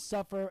he doesn't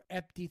suffer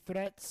empty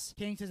threats.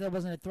 King says that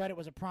wasn't a threat, it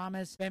was a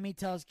promise. Femi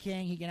tells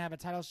King he can have a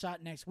title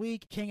shot next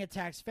week. King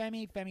attacks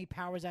Femi. Femi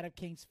powers out of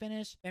King's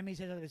finish. Femi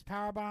says of his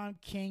powerbomb.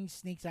 King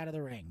sneaks out of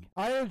the ring.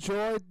 I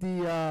enjoyed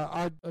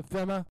the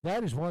Fema.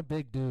 That is one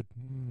big dude.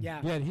 Yeah.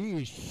 Yeah,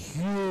 he is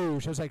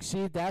huge. I was like,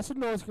 see, that's a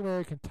North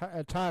American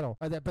title.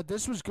 But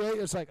this was great.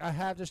 It's like, I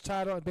have this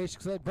title, and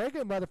basically said, break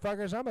it,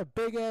 motherfuckers. I'm a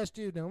big-ass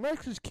dude. Now,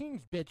 Lexus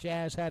King's bitch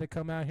ass had to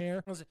come out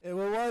here. I was like, if it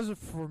wasn't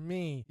for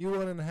me, you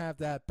wouldn't have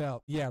that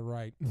belt. Yeah,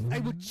 right. I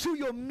will chew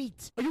your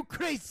meat. Are you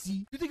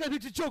crazy? You think I'm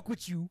going to joke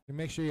with you? And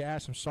make sure you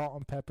add some salt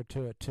and pepper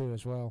to it, too,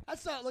 as well. I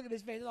saw it. Look at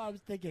his face. That's all I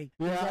was thinking.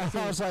 Yeah,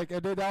 I was like,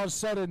 and then all of a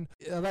sudden,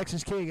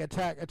 Alexis King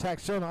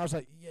attacked Sona. I was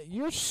like, yeah,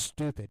 you're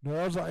stupid. No,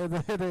 I was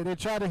like, they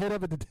tried to hit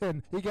him at the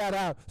 10. He got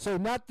out. So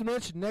not to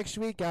mention, next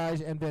week,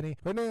 guys, and Vinny,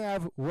 we're going to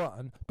have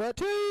one, but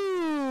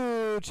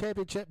two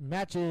championship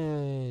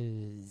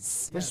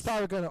matches. This is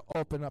probably going to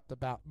open up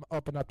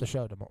the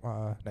show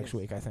next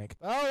week, I think.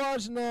 Other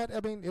than that, I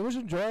mean, it was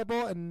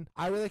enjoyable, and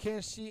I really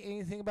can't see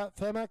anything about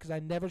Fema because I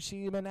never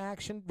see him in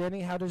action.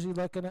 Vinny, how does he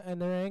look in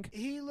the ring?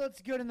 He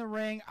looks good in the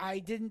ring. I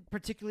didn't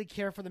particularly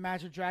care for the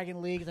match with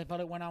Dragon Lee because I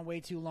felt it went on way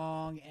too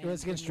long. And it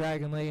was against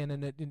Dragon Lee, and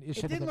it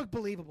didn't look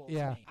believable.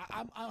 Yeah. To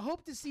me. I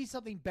hope to see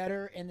something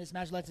better in this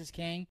match, Lexus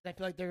King. I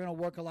feel like they're going to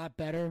work a lot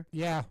better.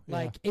 Yeah.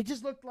 It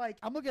just looked like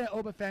I'm looking at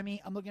Oba Femi,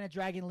 I'm looking at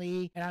Dragon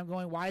Lee, and I'm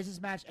going, why is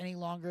this match any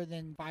longer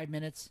than 5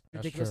 minutes?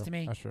 Ridiculous to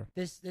me. That's true.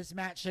 This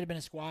match should have been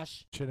a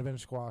squash. Should have been a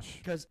squash.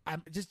 Because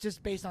I'm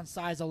just based on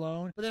size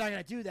alone. But they're not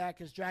going to do that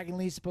because Dragon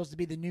Lee's supposed to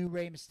be the new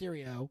Rey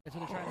Mysterio. That's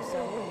what they're trying to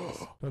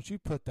sell. Don't you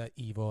put that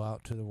evil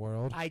out to the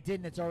world. I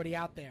didn't. It's already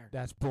out there.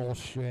 That's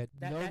bullshit.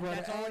 That's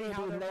already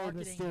how they're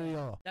marketing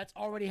him. That's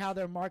already how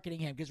they're marketing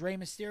him because Rey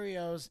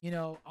Mysterio's,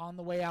 on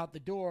the way out the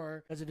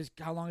door because of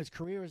how long his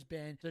career has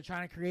been. So they're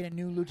trying to create a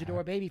new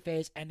luchador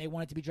babyface, and they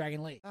want it to be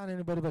Dragon Lee. Not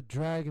anybody but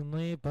Dragon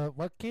Lee, but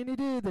what can he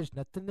do? There's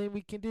nothing that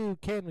we can do,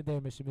 can we there,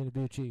 Mr.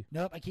 Minabuchi?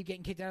 Nope, I keep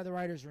getting kicked out of the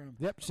writer's room.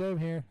 Yep, same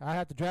here. I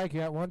had to drag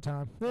you out one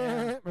time.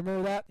 Yeah.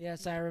 Remember that?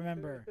 Yes, I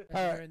remember.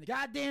 In the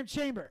goddamn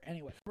chamber.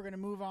 Anyway, we're going to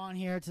move on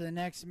here to the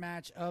next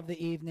match of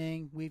the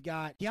evening. We've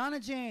got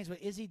Kiana James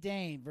with Izzy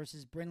Dane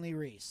versus Brinley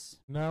Reese.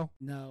 No.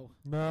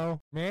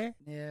 Me?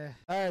 Yeah.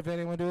 All right,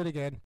 Vinny, we'll do it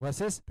again. What's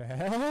this?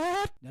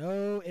 Bad?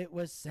 No, it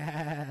was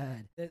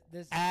sad.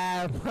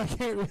 I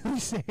can't really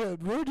say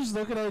it. We were just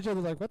looking at each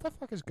other like, what the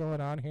fuck is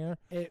going on here?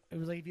 It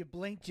was like if you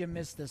blinked, you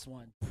missed this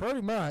one.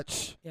 Pretty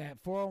much. Yeah,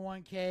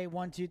 401k,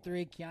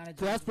 123, Kiana James.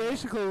 So that's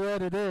basically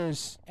what it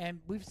is. And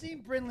we've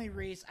seen Brinley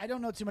Reese. I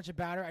don't know too much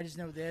about her. I just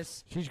know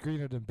this. She's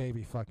greener than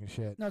baby fucking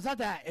shit. No, it's not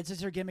that. It's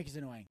just her gimmick is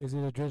annoying. Is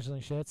it a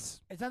drizzling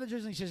shits? It's not the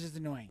drizzling shits. It's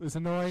annoying. It's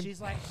annoying? She's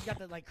got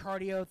the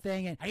cardio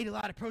thing, and I eat a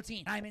lot of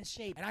protein. I'm in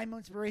shape, and I'm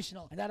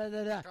inspirational, and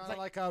da-da-da-da. Kind of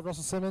like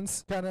Russell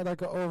Simmons. Kind of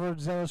like an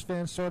overzealous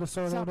fan, sort of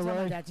something in a way.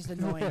 Like that, just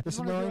annoying. It's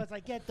annoying. It's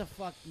like, get the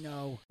fuck,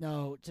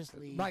 no, just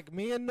leave. Like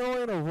me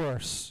annoying or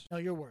worse? No,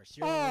 you're worse.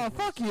 You're Oh,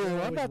 fuck you.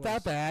 I'm not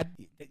that bad.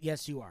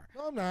 Yes, you are.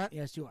 No, I'm not.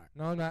 Yes, you are.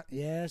 No, I'm not.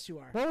 Yes, you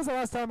are. When was the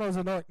last time I was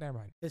annoyed? Never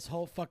mind. This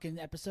whole fucking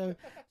episode.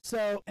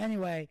 So,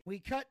 anyway, we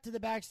cut to the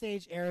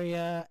backstage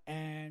area,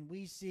 and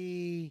we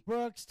see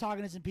Brooks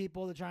talking to some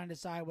people. They're trying to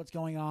decide what's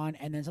going on,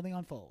 and then something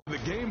unfolds. The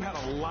game had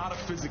a lot of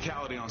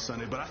physicality on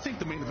Sunday, but I think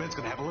the main event's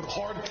going to have a little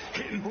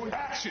hard-hitting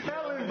action.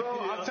 Tell him, bro.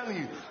 I'm telling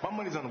you, my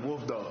money's on the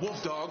Wolf Dogs.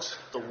 Wolf Dogs?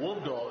 The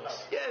Wolf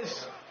Dogs?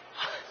 Yes.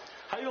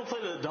 How you gonna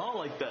play the Dawn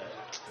like that?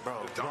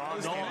 Bro, Dawn.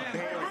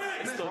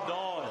 It's the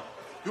Dawn.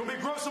 You want me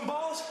to grow some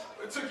balls?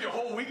 It took you a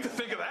whole week to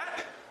think of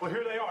that? Well,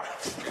 here they are.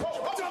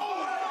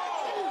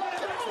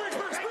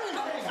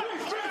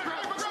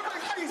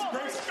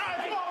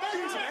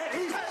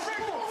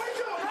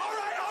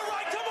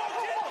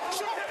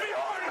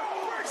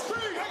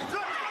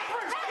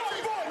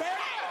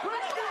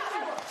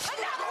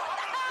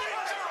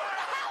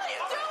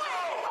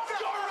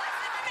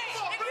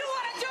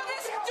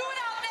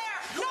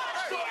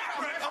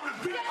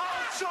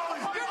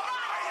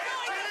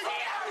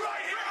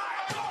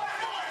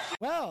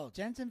 Well,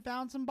 Jensen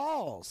found some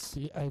balls.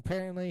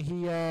 Apparently,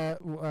 he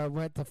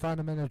went to find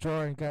them in a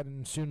drawer and got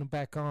them sewn them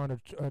back on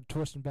or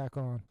twist them back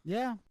on.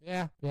 Yeah.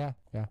 Yeah.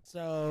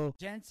 So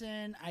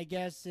Jensen, I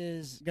guess,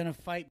 is gonna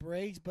fight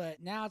Briggs,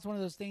 but now it's one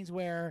of those things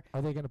where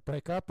Are they gonna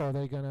break up or are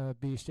they gonna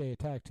stay a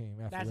tag team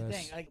after that's this? the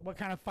thing. Like, what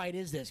kind of fight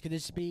is this? Could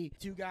this be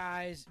two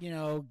guys,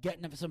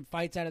 getting some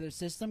fights out of their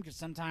system? Because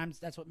sometimes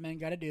that's what men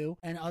got to do,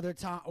 and other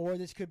time, or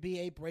this could be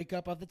a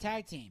breakup of the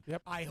tag team.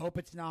 Yep. I hope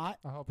it's not.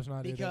 I hope it's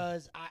not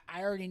because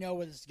I already know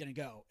where this is gonna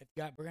go.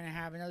 We're gonna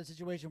have another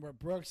situation where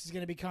Brooks is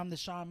gonna become the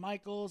Shawn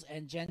Michaels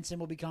and Jensen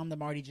will become the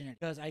Marty Jannetty.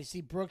 Because I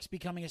see Brooks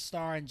becoming a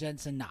star and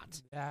Jensen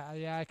not.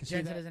 Yeah, I can see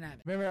Jensen that. doesn't have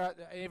it. Remember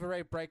Ava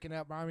Ray breaking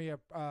up remind me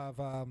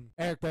of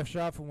Eric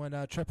Bischoff when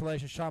Triple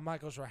H and Shawn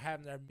Michaels were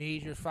having their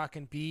major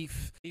fucking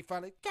beef. He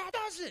finally, that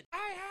does it!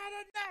 I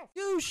had enough!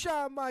 You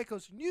Shawn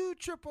Michaels, you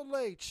Triple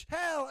H,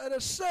 hell in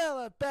a cell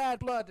of bad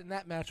blood. And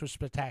that match was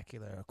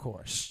spectacular, of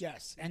course.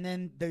 Yes, and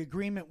then the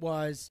agreement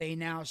was they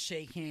now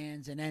shake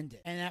hands and end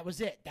it. And that was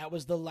it. That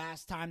was the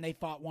last time they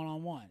fought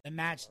one-on-one. The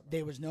match,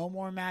 there was no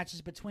more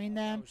matches between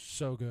them.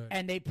 So good.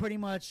 And they pretty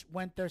much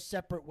went their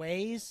separate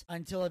ways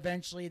until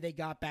eventually they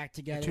got back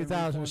together.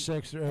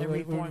 2006, and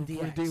reformed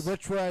DX.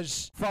 which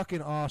was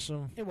fucking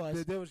awesome. It was.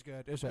 It was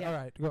good. It was Yeah. all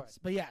right. Go ahead.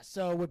 But yeah,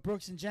 so with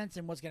Brooks and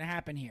Jensen, what's going to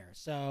happen here?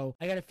 So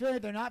I got a feeling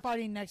if they're not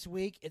fighting next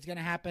week, it's going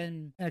to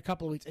happen in a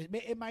couple of weeks.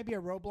 It might be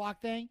a roadblock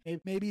thing.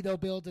 Maybe they'll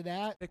build to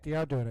that. I think they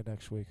are doing it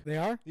next week. They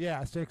are? Yeah,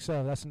 I think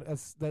so.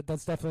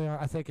 That's definitely.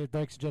 I think it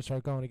Brooks and Jensen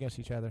are going against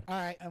each other. All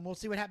right, and we'll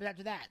see what happens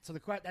after that. So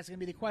that's going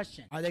to be the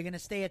question. Are they going to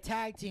stay a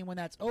tag team when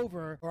that's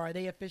over, or are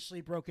they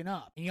officially broken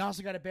up? And you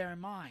also got to bear in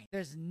mind,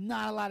 there's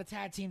not a lot of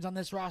tag teams on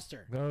this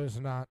roster. No, it's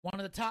not. One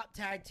of the top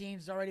tag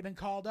teams has already been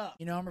called up.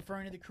 I'm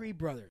referring to the Creed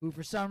brothers, who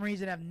for some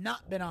reason have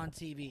not been on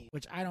TV,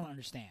 which I don't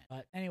understand.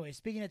 But anyway,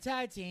 speaking of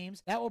tag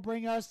teams, that will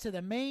bring us to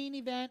the main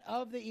event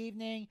of the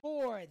evening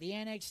for the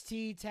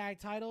NXT tag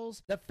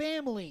titles. The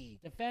family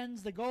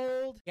defends the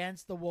gold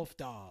against the Wolf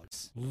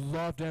Dogs.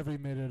 Loved every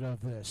minute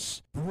of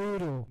this.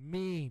 Brutal,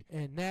 mean,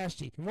 and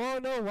nasty. You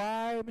want to know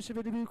why, Mr.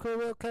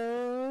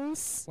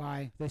 Wilkos?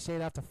 Why? They say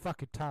it off the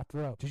fucking top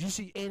rope. Did you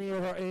see any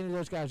of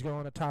those guys go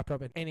on the top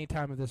rope at any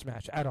time of this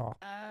match at all?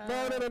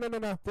 No.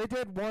 They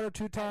did one or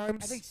two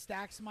times. I think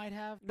Stax might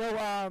have.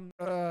 No,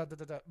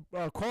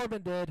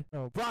 Corbin did.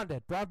 No, Braun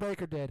did. Braun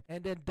Breaker did.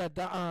 And then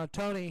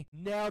Tony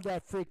nailed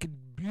that freaking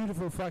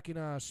beautiful fucking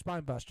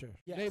spine buster.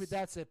 Yes. Maybe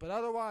that's it. But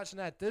otherwise than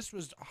that, this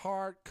was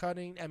hard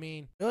cutting. I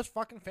mean, it was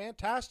fucking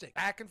fantastic.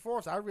 Back and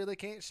forth. I really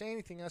can't say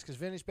anything else because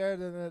Vinny's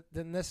better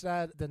than this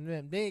side than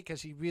me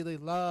because he really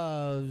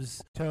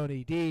loves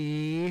Tony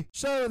D.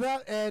 So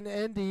that, and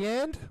in the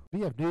end,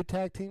 we have new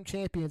tag team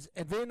champions.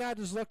 And Vinny and I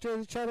just looked at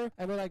each other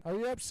and we're like, are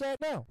you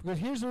upset? No. Because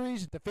here's the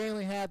reason. The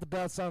family had the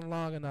belts on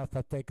long enough,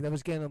 I think. That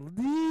was getting a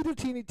little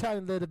teeny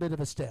tiny little bit of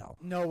a stale.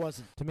 No, it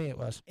wasn't. To me, it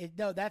was.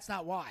 No, that's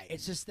not why.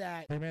 It's just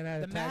that they ran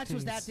out of the match tag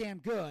was that teams. damn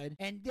good.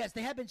 And yes,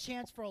 they had been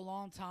champs for a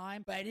long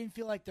time, but I didn't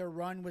feel like their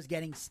run was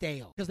getting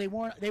stale because they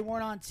weren't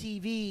on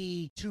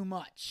TV too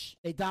much.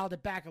 They dialed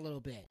it back a little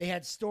bit. They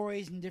had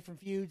stories and different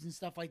feuds and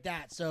stuff like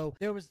that. So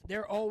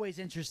they're always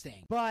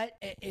interesting. But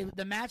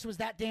the match was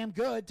that damn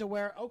good to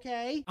where,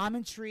 okay, I'm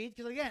intrigued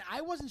because again,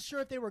 I wasn't sure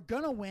if they were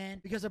gonna win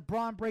because of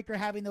Braun Breaker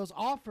having those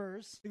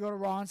offers to go to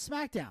Raw and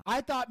SmackDown.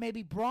 I thought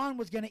maybe Braun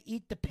was gonna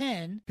eat the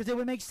pin because it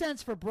would make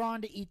sense for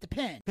Braun to eat the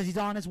pin because he's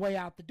on his way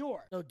out the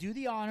door. So do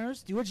the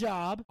honors, do a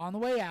job on the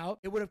way out.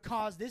 It would have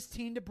caused this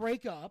team to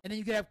break up, and then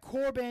you could have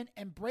Corbin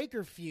and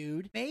Breaker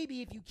feud.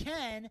 Maybe if you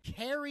can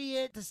carry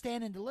it to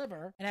Stand and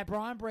Deliver, and have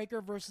Braun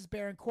Breaker versus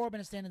Baron Corbin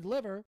to Stand and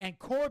Deliver, and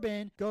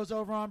Corbin goes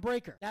over on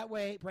Breaker. That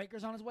way,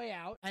 Breaker's on his way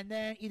out, and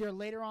then either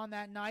later on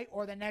that night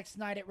or the next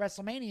night at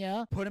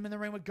WrestleMania, put him in the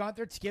ring with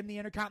Gunther to give him the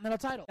Intercontinental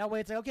title. That way,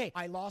 it's like, okay,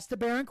 I lost to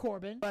Baron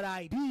Corbin, but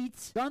I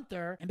beat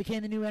Gunther and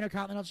became the new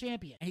Intercontinental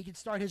Champion, and he could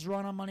start his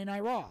run on Monday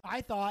Night Raw.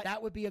 I thought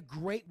that would be a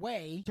great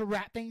way to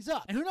wrap things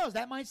up. And who knows,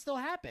 knows? That might still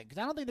happen because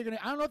I don't think they're gonna.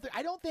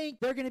 I don't think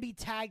they're gonna be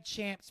tag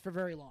champs for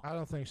very long. I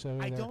don't think so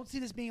either. I don't see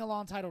this being a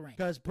long title reign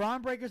because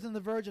Braun Breaker's on the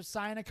verge of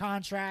signing a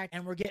contract,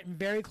 and we're getting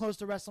very close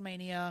to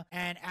WrestleMania.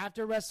 And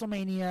after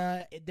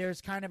WrestleMania,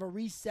 there's kind of a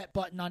reset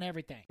button on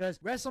everything because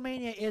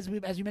WrestleMania is,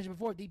 as we mentioned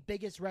before, the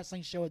biggest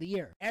wrestling show of the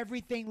year.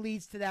 Everything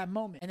leads to that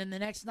moment, and then the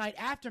next night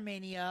after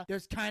Mania,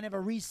 there's kind of a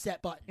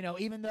reset button. You know,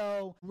 even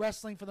though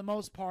wrestling for the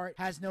most part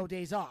has no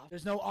days off,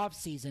 there's no off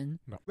season.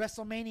 No.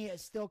 WrestleMania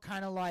is still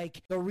kind of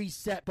like the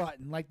reset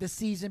button, like the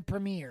season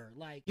premiere.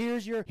 Like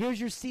here's your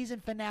season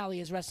finale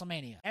is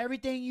WrestleMania.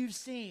 Everything you've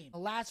seen, the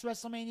last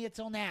WrestleMania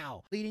till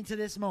now, leading to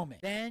this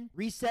moment. Then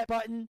reset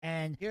button,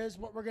 and here's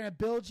what we're gonna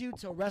build you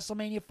till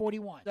WrestleMania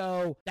 41.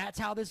 So that's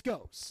how this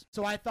goes.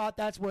 So I thought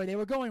that's where they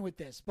were going with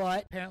this,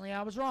 but apparently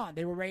I was wrong.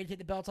 They were ready to take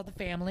the belts off the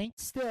family.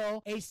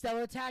 Still a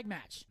stellar tag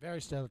match.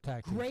 Very stellar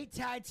tag team. Great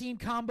tag team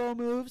combo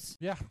moves.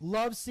 Yeah.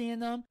 Love seeing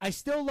them. I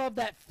still love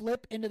that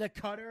flip into the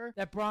cutter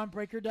that Braun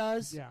Breaker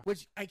does. Yeah.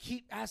 Which I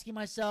keep asking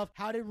myself,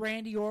 how did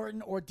Randy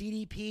Orton or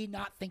DDP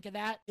not think of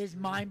that? Is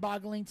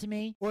mind-boggling to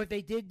me. Or if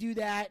they did do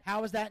that,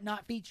 how is that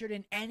not featured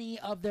in any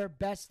of their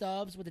best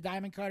ofs with the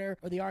Diamond Cutter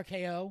or the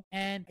RKO?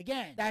 And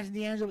again, that's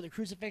D'Angelo with the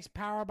Crucifix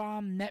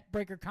Powerbomb, Net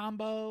Breaker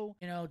combo.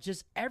 You know,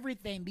 just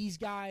everything. These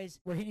guys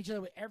were hitting each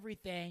other with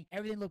everything.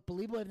 Everything looked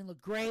believable. Everything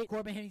looked great.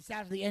 Corbin hitting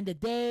Stacks at the end of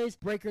days.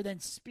 Breaker then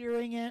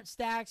spearing it.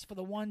 Stacks for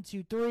the 1,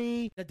 2,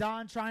 3. The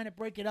Don trying to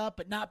break it up,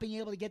 but not being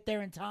able to get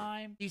there in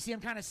time. You see him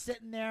kind of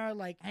sitting there,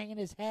 like hanging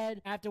his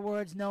head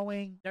afterwards,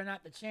 knowing they're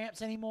not the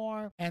champs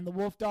anymore. And the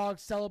Wolf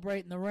Dogs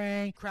celebrate in the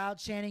ring. Crowd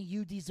chanting,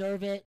 "You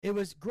deserve it." It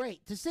was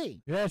great to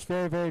see. Yes,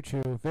 very, very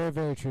true. Very,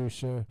 very true,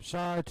 sir.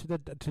 Sorry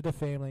to the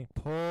family.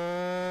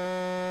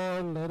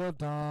 Poor little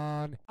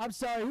Don. I'm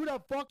sorry, who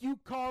the fuck you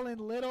calling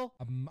little?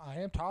 I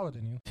am taller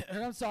than you.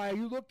 And I'm sorry, are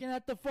you looking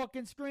at the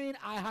fucking screen?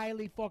 I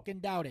highly fucking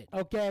doubt it.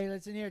 Okay,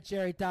 listen here,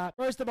 Cherry Top.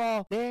 First of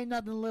all, there ain't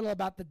nothing little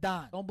about the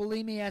Don. Don't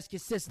believe me, ask your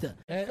sister.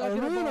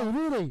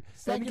 Really?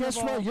 And guess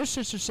of all- what? Your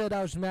sister said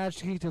I was mad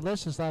she to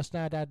listen last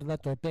night. I had to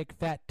let her big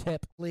fat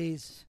tip.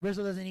 Please.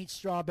 Rizzo doesn't eat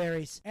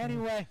strawberries.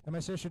 Anyway. And my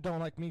sister don't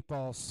like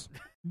meatballs.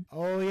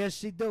 Oh, yes,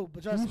 she do,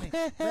 but trust me.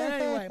 But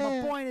anyway,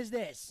 my point is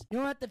this. You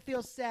don't have to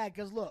feel sad,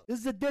 because look, this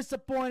is a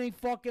disappointing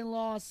fucking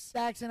loss.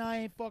 Stacks and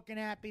I ain't fucking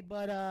happy,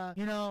 but,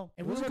 you know,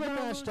 if It was we a were good going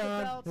to match, lose the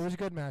Don. belts, It was a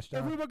good match,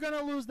 if we Don. were going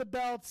to lose the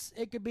belts,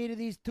 it could be to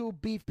these two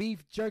beef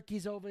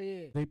jerkies over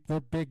here.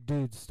 They're big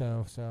dudes,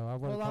 though, so I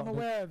wouldn't Well, I'm call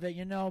aware of it.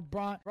 You know,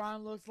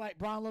 Braun looks like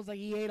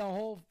he ate a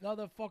whole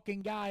other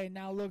fucking guy, and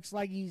now looks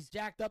like he's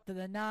jacked up to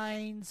the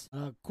nines.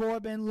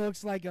 Corbin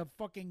looks like a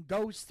fucking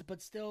ghost,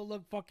 but still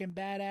look fucking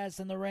badass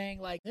in the ring.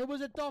 Like, it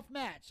was a tough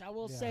match. I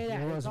will say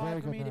that. it was It's a very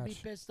hard for good me to be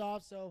match. pissed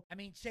off. So, I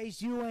mean,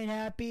 Chase, you ain't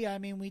happy. I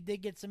mean, we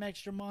did get some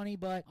extra money,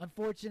 but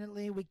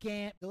unfortunately, we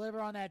can't deliver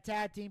on that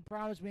tag team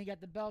promise. We ain't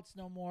got the belts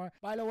no more.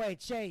 By the way,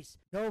 Chase,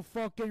 no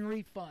fucking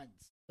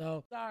refunds.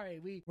 So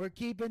sorry, we're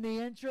keeping the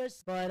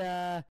interest, but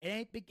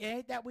it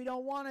ain't that we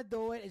don't want to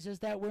do it. It's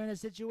just that we're in a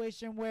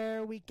situation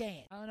where we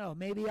can't. I don't know.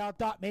 Maybe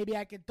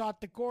I could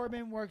talk to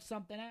Corbin, work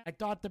something out. I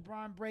talked to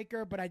Braun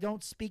Breaker, but I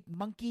don't speak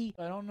monkey.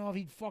 So I don't know if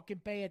he'd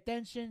fucking pay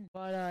attention.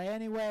 But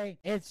anyway,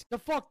 it's the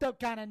fucked up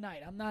kind of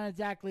night. I'm not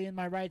exactly in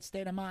my right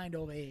state of mind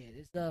over here.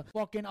 It's the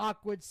fucking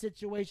awkward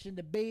situation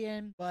to be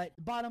in. But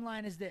the bottom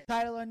line is this: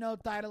 title or no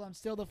title, I'm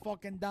still the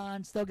fucking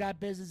Don. Still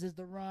got businesses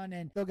to run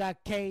and still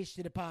got cash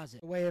to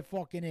deposit. The way it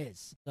fucking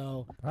is.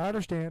 So I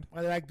understand.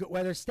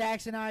 Whether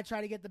Stacks and I try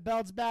to get the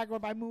belts back or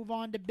if I move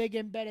on to big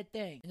and better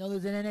things. You know,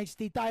 there's an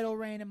NXT title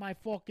reign in my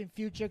fucking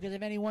future, because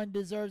if anyone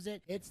deserves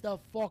it, it's the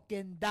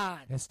fucking Don.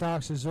 And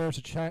Stocks deserves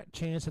a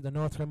chance at the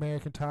North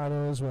American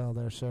title as well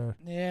there, sir.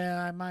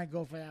 Yeah, I might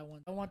go for that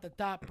one. I want the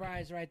top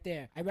prize right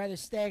there. I'd rather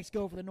Stacks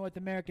go for the North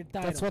American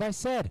title. That's what I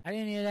said. I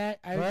didn't hear that.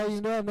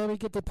 You know, maybe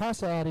get the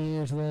pasta out of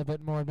your ears a little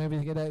bit more. Maybe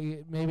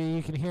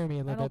you can hear me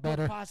a little bit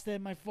better. I don't put pasta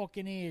in my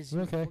fucking ears.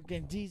 Okay.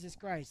 Fucking Jesus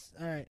Christ.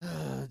 All right.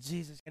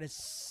 Jesus. Gotta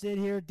sit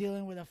here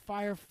dealing with a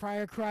fire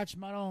crotch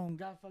my own.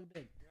 God fucking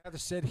big. I have to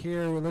sit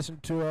here and listen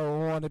to a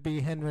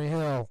wannabe Henry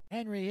Hill.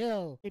 Henry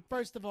Hill. Hey,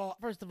 first of all,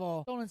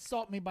 don't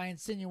insult me by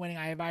insinuating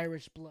I have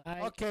Irish blood.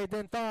 Okay,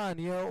 then fine.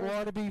 You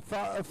want to be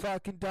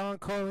fucking Don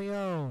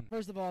Corleone.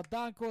 First of all,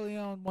 Don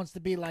Corleone wants to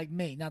be like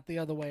me, not the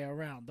other way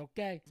around,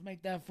 okay? Let's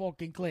make that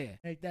fucking clear.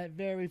 Make that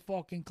very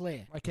fucking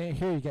clear. I can't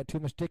hear you. Got too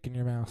much dick in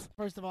your mouth.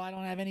 First of all, I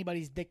don't have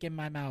anybody's dick in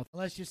my mouth.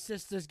 Unless your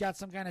sister's got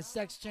some kind of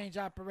sex change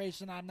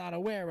operation I'm not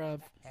aware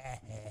of.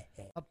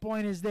 The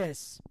point is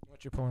this.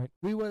 What's your point?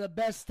 We were the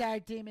best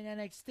tag team in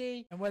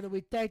NXT, and whether we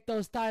take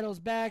those titles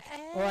back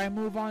or I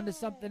move on to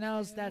something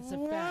else, that's a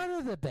fact. One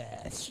of the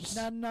best.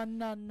 No. No.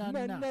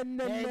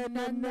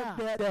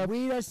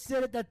 We just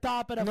sit at the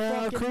top of the No,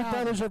 fucking Creed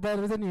mountain. Brothers are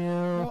better than you.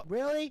 Oh,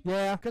 really?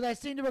 Yeah. Because I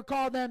seem to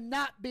recall them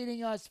not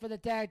beating us for the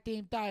tag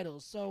team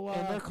titles. So,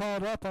 And they're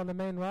called up on the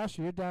main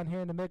roster. You're down here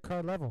in the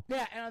mid-card level.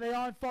 yeah, and are they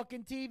on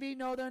fucking TV?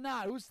 No, they're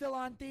not. Who's still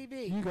on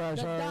TV? You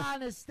guys the are.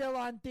 Don is still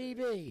on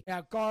TV.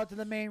 Yeah, call it to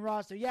the main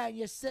roster. Yeah, and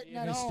you're sitting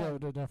at home.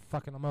 they're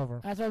fucking them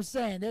over. That's what I'm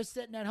saying. They're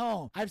sitting at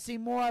home. I've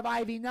seen more of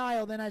Ivy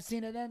Nile than I've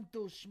seen of them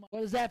two.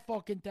 What does that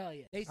fucking tell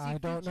you? They see I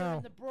don't future know.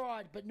 in the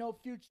broad, but no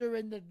future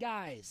in the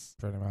guys.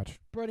 Pretty much.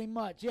 Pretty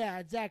much. Yeah,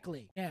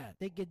 exactly. Yeah.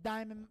 They get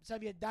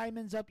some your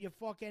diamonds up your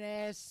fucking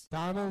ass.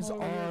 Diamonds I'm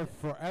over are here.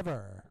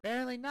 forever.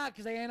 Apparently not,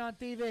 because they ain't on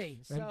TV.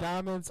 So. And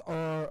diamonds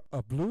are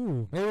a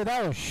blue. Maybe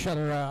that'll shut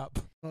her up.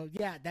 Well,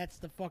 yeah, that's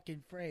the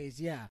fucking phrase,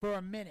 yeah. For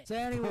a minute. So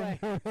anyway,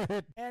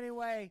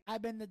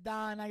 I've been the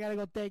Don. I gotta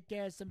go take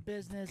care of some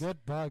business.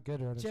 Goodbye,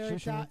 good riddance. Jerry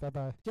Top.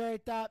 Bye-bye. Jerry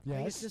Top, tell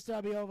your Yes? sister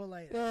I'll be over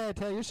later. Yeah,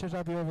 tell your sister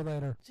I'll be over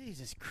later.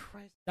 Jesus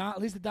Christ. Don,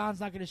 at least the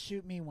Don's not gonna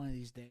shoot me one of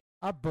these days.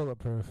 I'm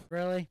bulletproof.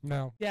 Really?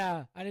 No.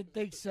 Yeah, I didn't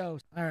think so.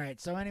 All right,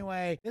 so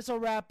anyway, this will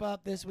wrap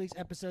up this week's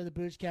episode of the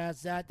Boochcast.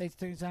 Zach, thanks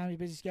for taking time out of your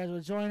busy schedule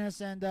to join us,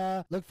 and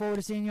look forward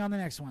to seeing you on the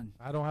next one.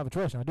 I don't have a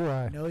choice now, do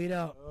I? No, you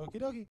don't. Okie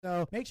dokie.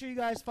 So make sure you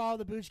guys follow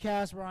the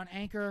Boochcast. We're on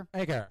Anchor,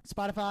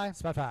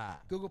 Spotify,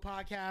 Google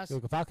Podcasts,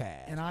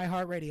 and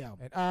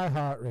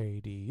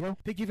iHeartRadio.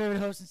 Pick your favorite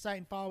hosting site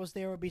and follow us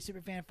there. We'll be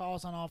super fan. Follow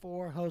us on all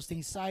 4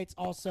 hosting sites.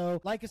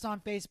 Also, like us on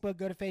Facebook.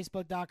 Go to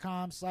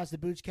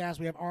facebook.com/theboochcast.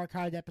 We have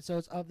archived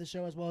episodes of the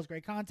show as well as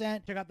great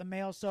content. Check out the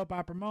male soap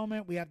opera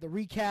moment. We have the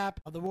recap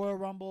of the Royal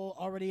Rumble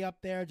already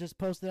up there. Just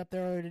posted up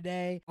there earlier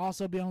today.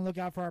 Also, be on the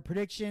lookout for our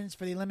predictions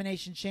for the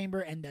Elimination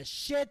Chamber and the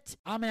shit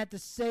I'm going to have to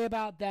say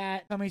about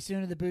that coming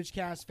soon to the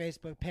Boochcast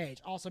Facebook page.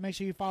 Also, make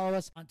sure you follow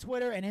us on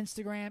Twitter and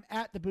Instagram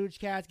at the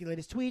Boochcast. Get the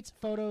latest tweets,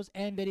 photos,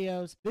 and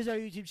videos. Visit our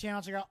YouTube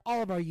channel. Check out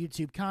all of our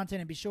YouTube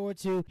content and be sure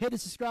to hit the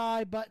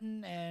subscribe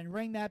button and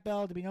ring that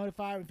bell to be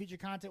notified when future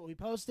content will be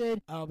posted.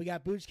 We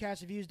got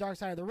Boochcast Reviews Dark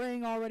Side of the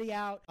Ring already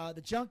out.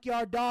 The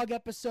Junkyard Dog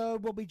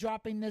episode will be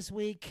dropping this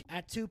week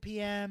at 2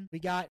 p.m. We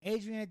got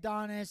Adrian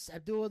Adonis,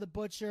 Abdullah the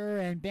Butcher,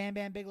 and Bam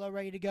Bam Bigelow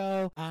ready to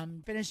go.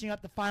 I'm finishing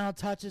up the final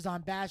touches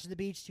on Bash of the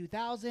Beach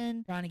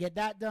 2000. Trying to get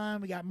that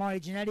done. We got Marty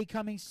Jannetty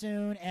coming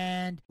soon.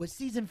 And with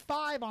season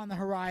 5 on the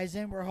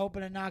horizon, we're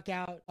hoping to knock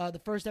out the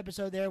first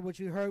episode there,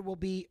 which we heard will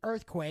be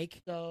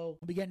Earthquake. So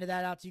we'll be getting to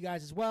that out to you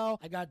guys as well.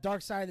 I got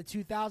Dark Side of the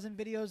 2000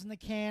 videos in the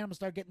can. I'm going to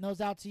start getting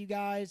those out to you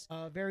guys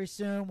very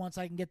soon once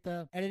I can get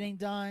the editing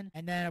done.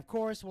 And then, of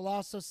course, we'll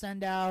also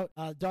send out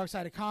Dark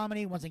Side of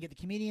Comedy once I get the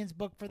comedians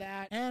booked for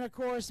that. And of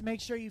course,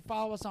 make sure you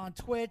follow us on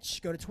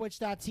Twitch. Go to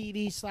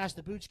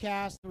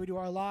twitch.tv/theboochcast where we do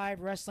our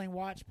live wrestling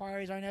watch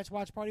parties. Our next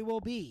watch party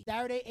will be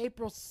Saturday,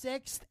 April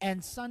 6th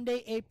and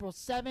Sunday, April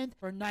 7th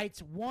for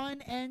nights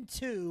 1 and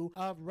 2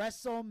 of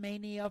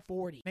WrestleMania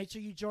 40. Make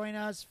sure you join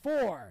us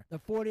for the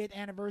 40th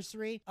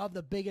anniversary of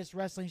the biggest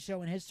wrestling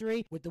show in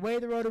history. With the way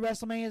the road to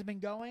WrestleMania has been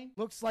going,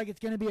 looks like it's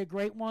going to be a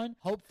great one.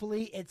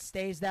 Hopefully it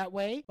stays that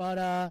way.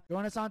 But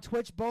join us on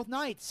Twitch both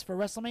nights for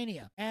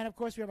WrestleMania. And of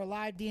course, we have a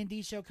live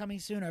D&D show coming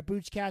soon, our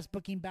Boochcast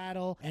booking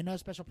battle, and no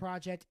special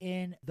project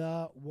in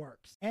the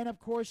works. And of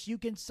course, you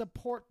can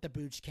support the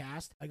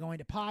Boochcast by going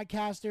to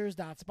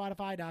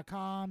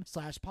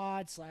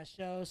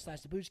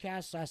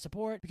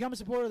podcasters.spotify.com/pod/show/the-Boochcast/support. Become a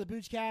supporter of the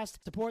Boochcast.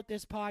 Support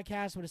this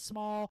podcast with a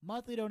small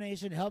monthly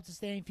donation to help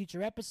sustain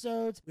future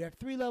episodes. We have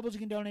 3 levels you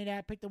can donate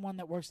at. Pick the one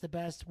that works the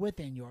best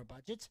within your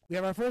budget. We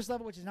have our first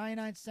level, which is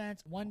 99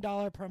 cents,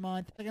 $1 per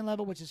month. Second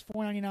level, which is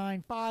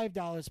 $4.99,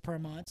 $5 per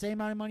month. Same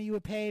amount of money you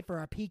would pay for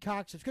our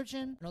Peacock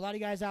subscription. And a lot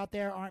of you guys out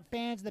there aren't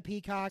fans of the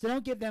Peacock, so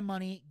don't give them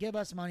money. Give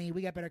us money.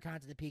 We got better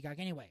content than Peacock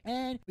anyway.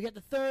 And we got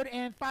the third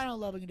and final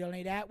level you can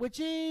donate at, which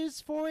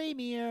is for a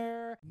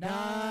mere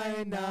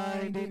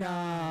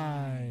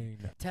 $9.99.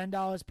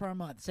 $10 per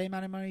month. Same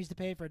amount of money you used to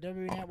pay for a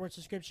WWE Network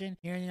subscription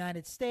here in the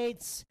United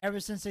States. Ever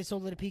since they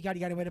sold it to Peacock,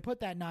 you got a way to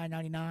put that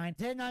 $9.99.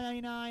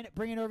 $10.99.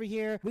 Bring it over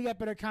here. We got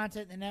better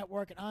content than the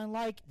network, and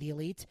unlike the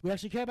Elite, we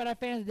actually care about our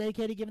fans and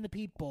dedicated to giving the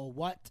people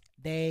what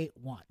they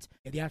want.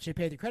 If you actually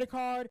pay with your credit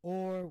card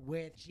or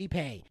with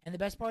GPay. And the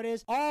best part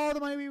is, all the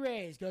money we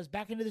raise goes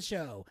back into the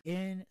show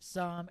in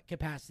some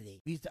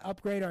capacity. We used to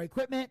upgrade our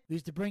equipment, we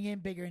used to bring in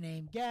bigger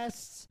name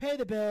guests, pay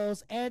the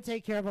bills, and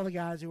take care of all the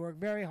guys who work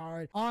very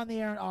hard on the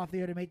air and off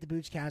the air to make the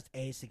Boochcast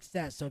a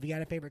success. So if you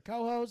got a favorite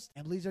co-host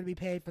and believes they're to be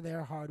paid for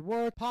their hard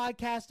work,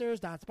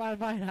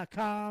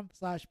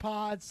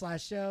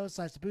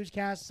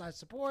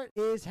 podcasters.spotify.com/pod/show/the-Boochcast/support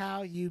is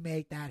how you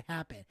make that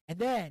happen. And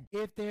then,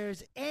 if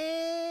there's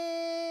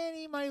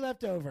any money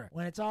left over,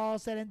 when it's all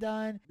said and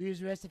done, we use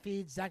the rest to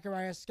feed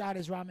Zachariah Scott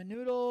his ramen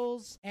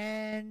noodles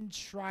and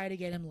try to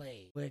get him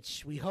laid,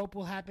 which we hope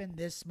will happen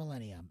this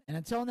millennium. And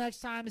until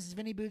next time, this is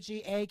Vinny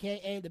Bucci,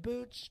 aka The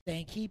Booch,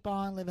 saying keep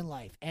on living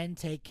life and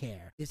take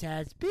care. This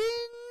has been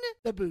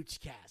The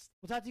Boochcast.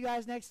 We'll talk to you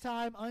guys next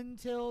time.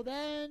 Until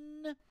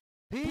then,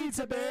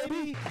 pizza,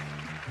 baby!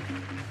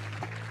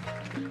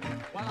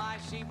 Well, I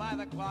see by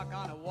the clock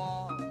on a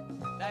wall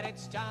that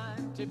it's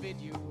time to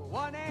bid you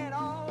one and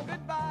all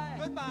goodbye.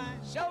 Goodbye.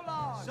 So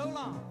long. So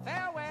long.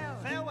 Farewell.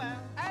 Farewell.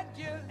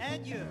 Adieu.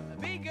 Adieu.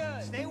 Be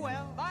good. Stay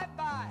well.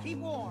 Bye-bye. Keep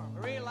warm.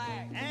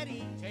 Relax. At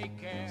ease. Take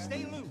care.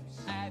 Stay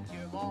loose.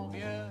 Adieu, mon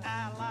vieux.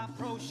 À la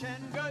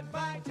prochaine.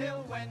 Goodbye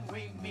till when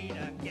we meet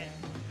again.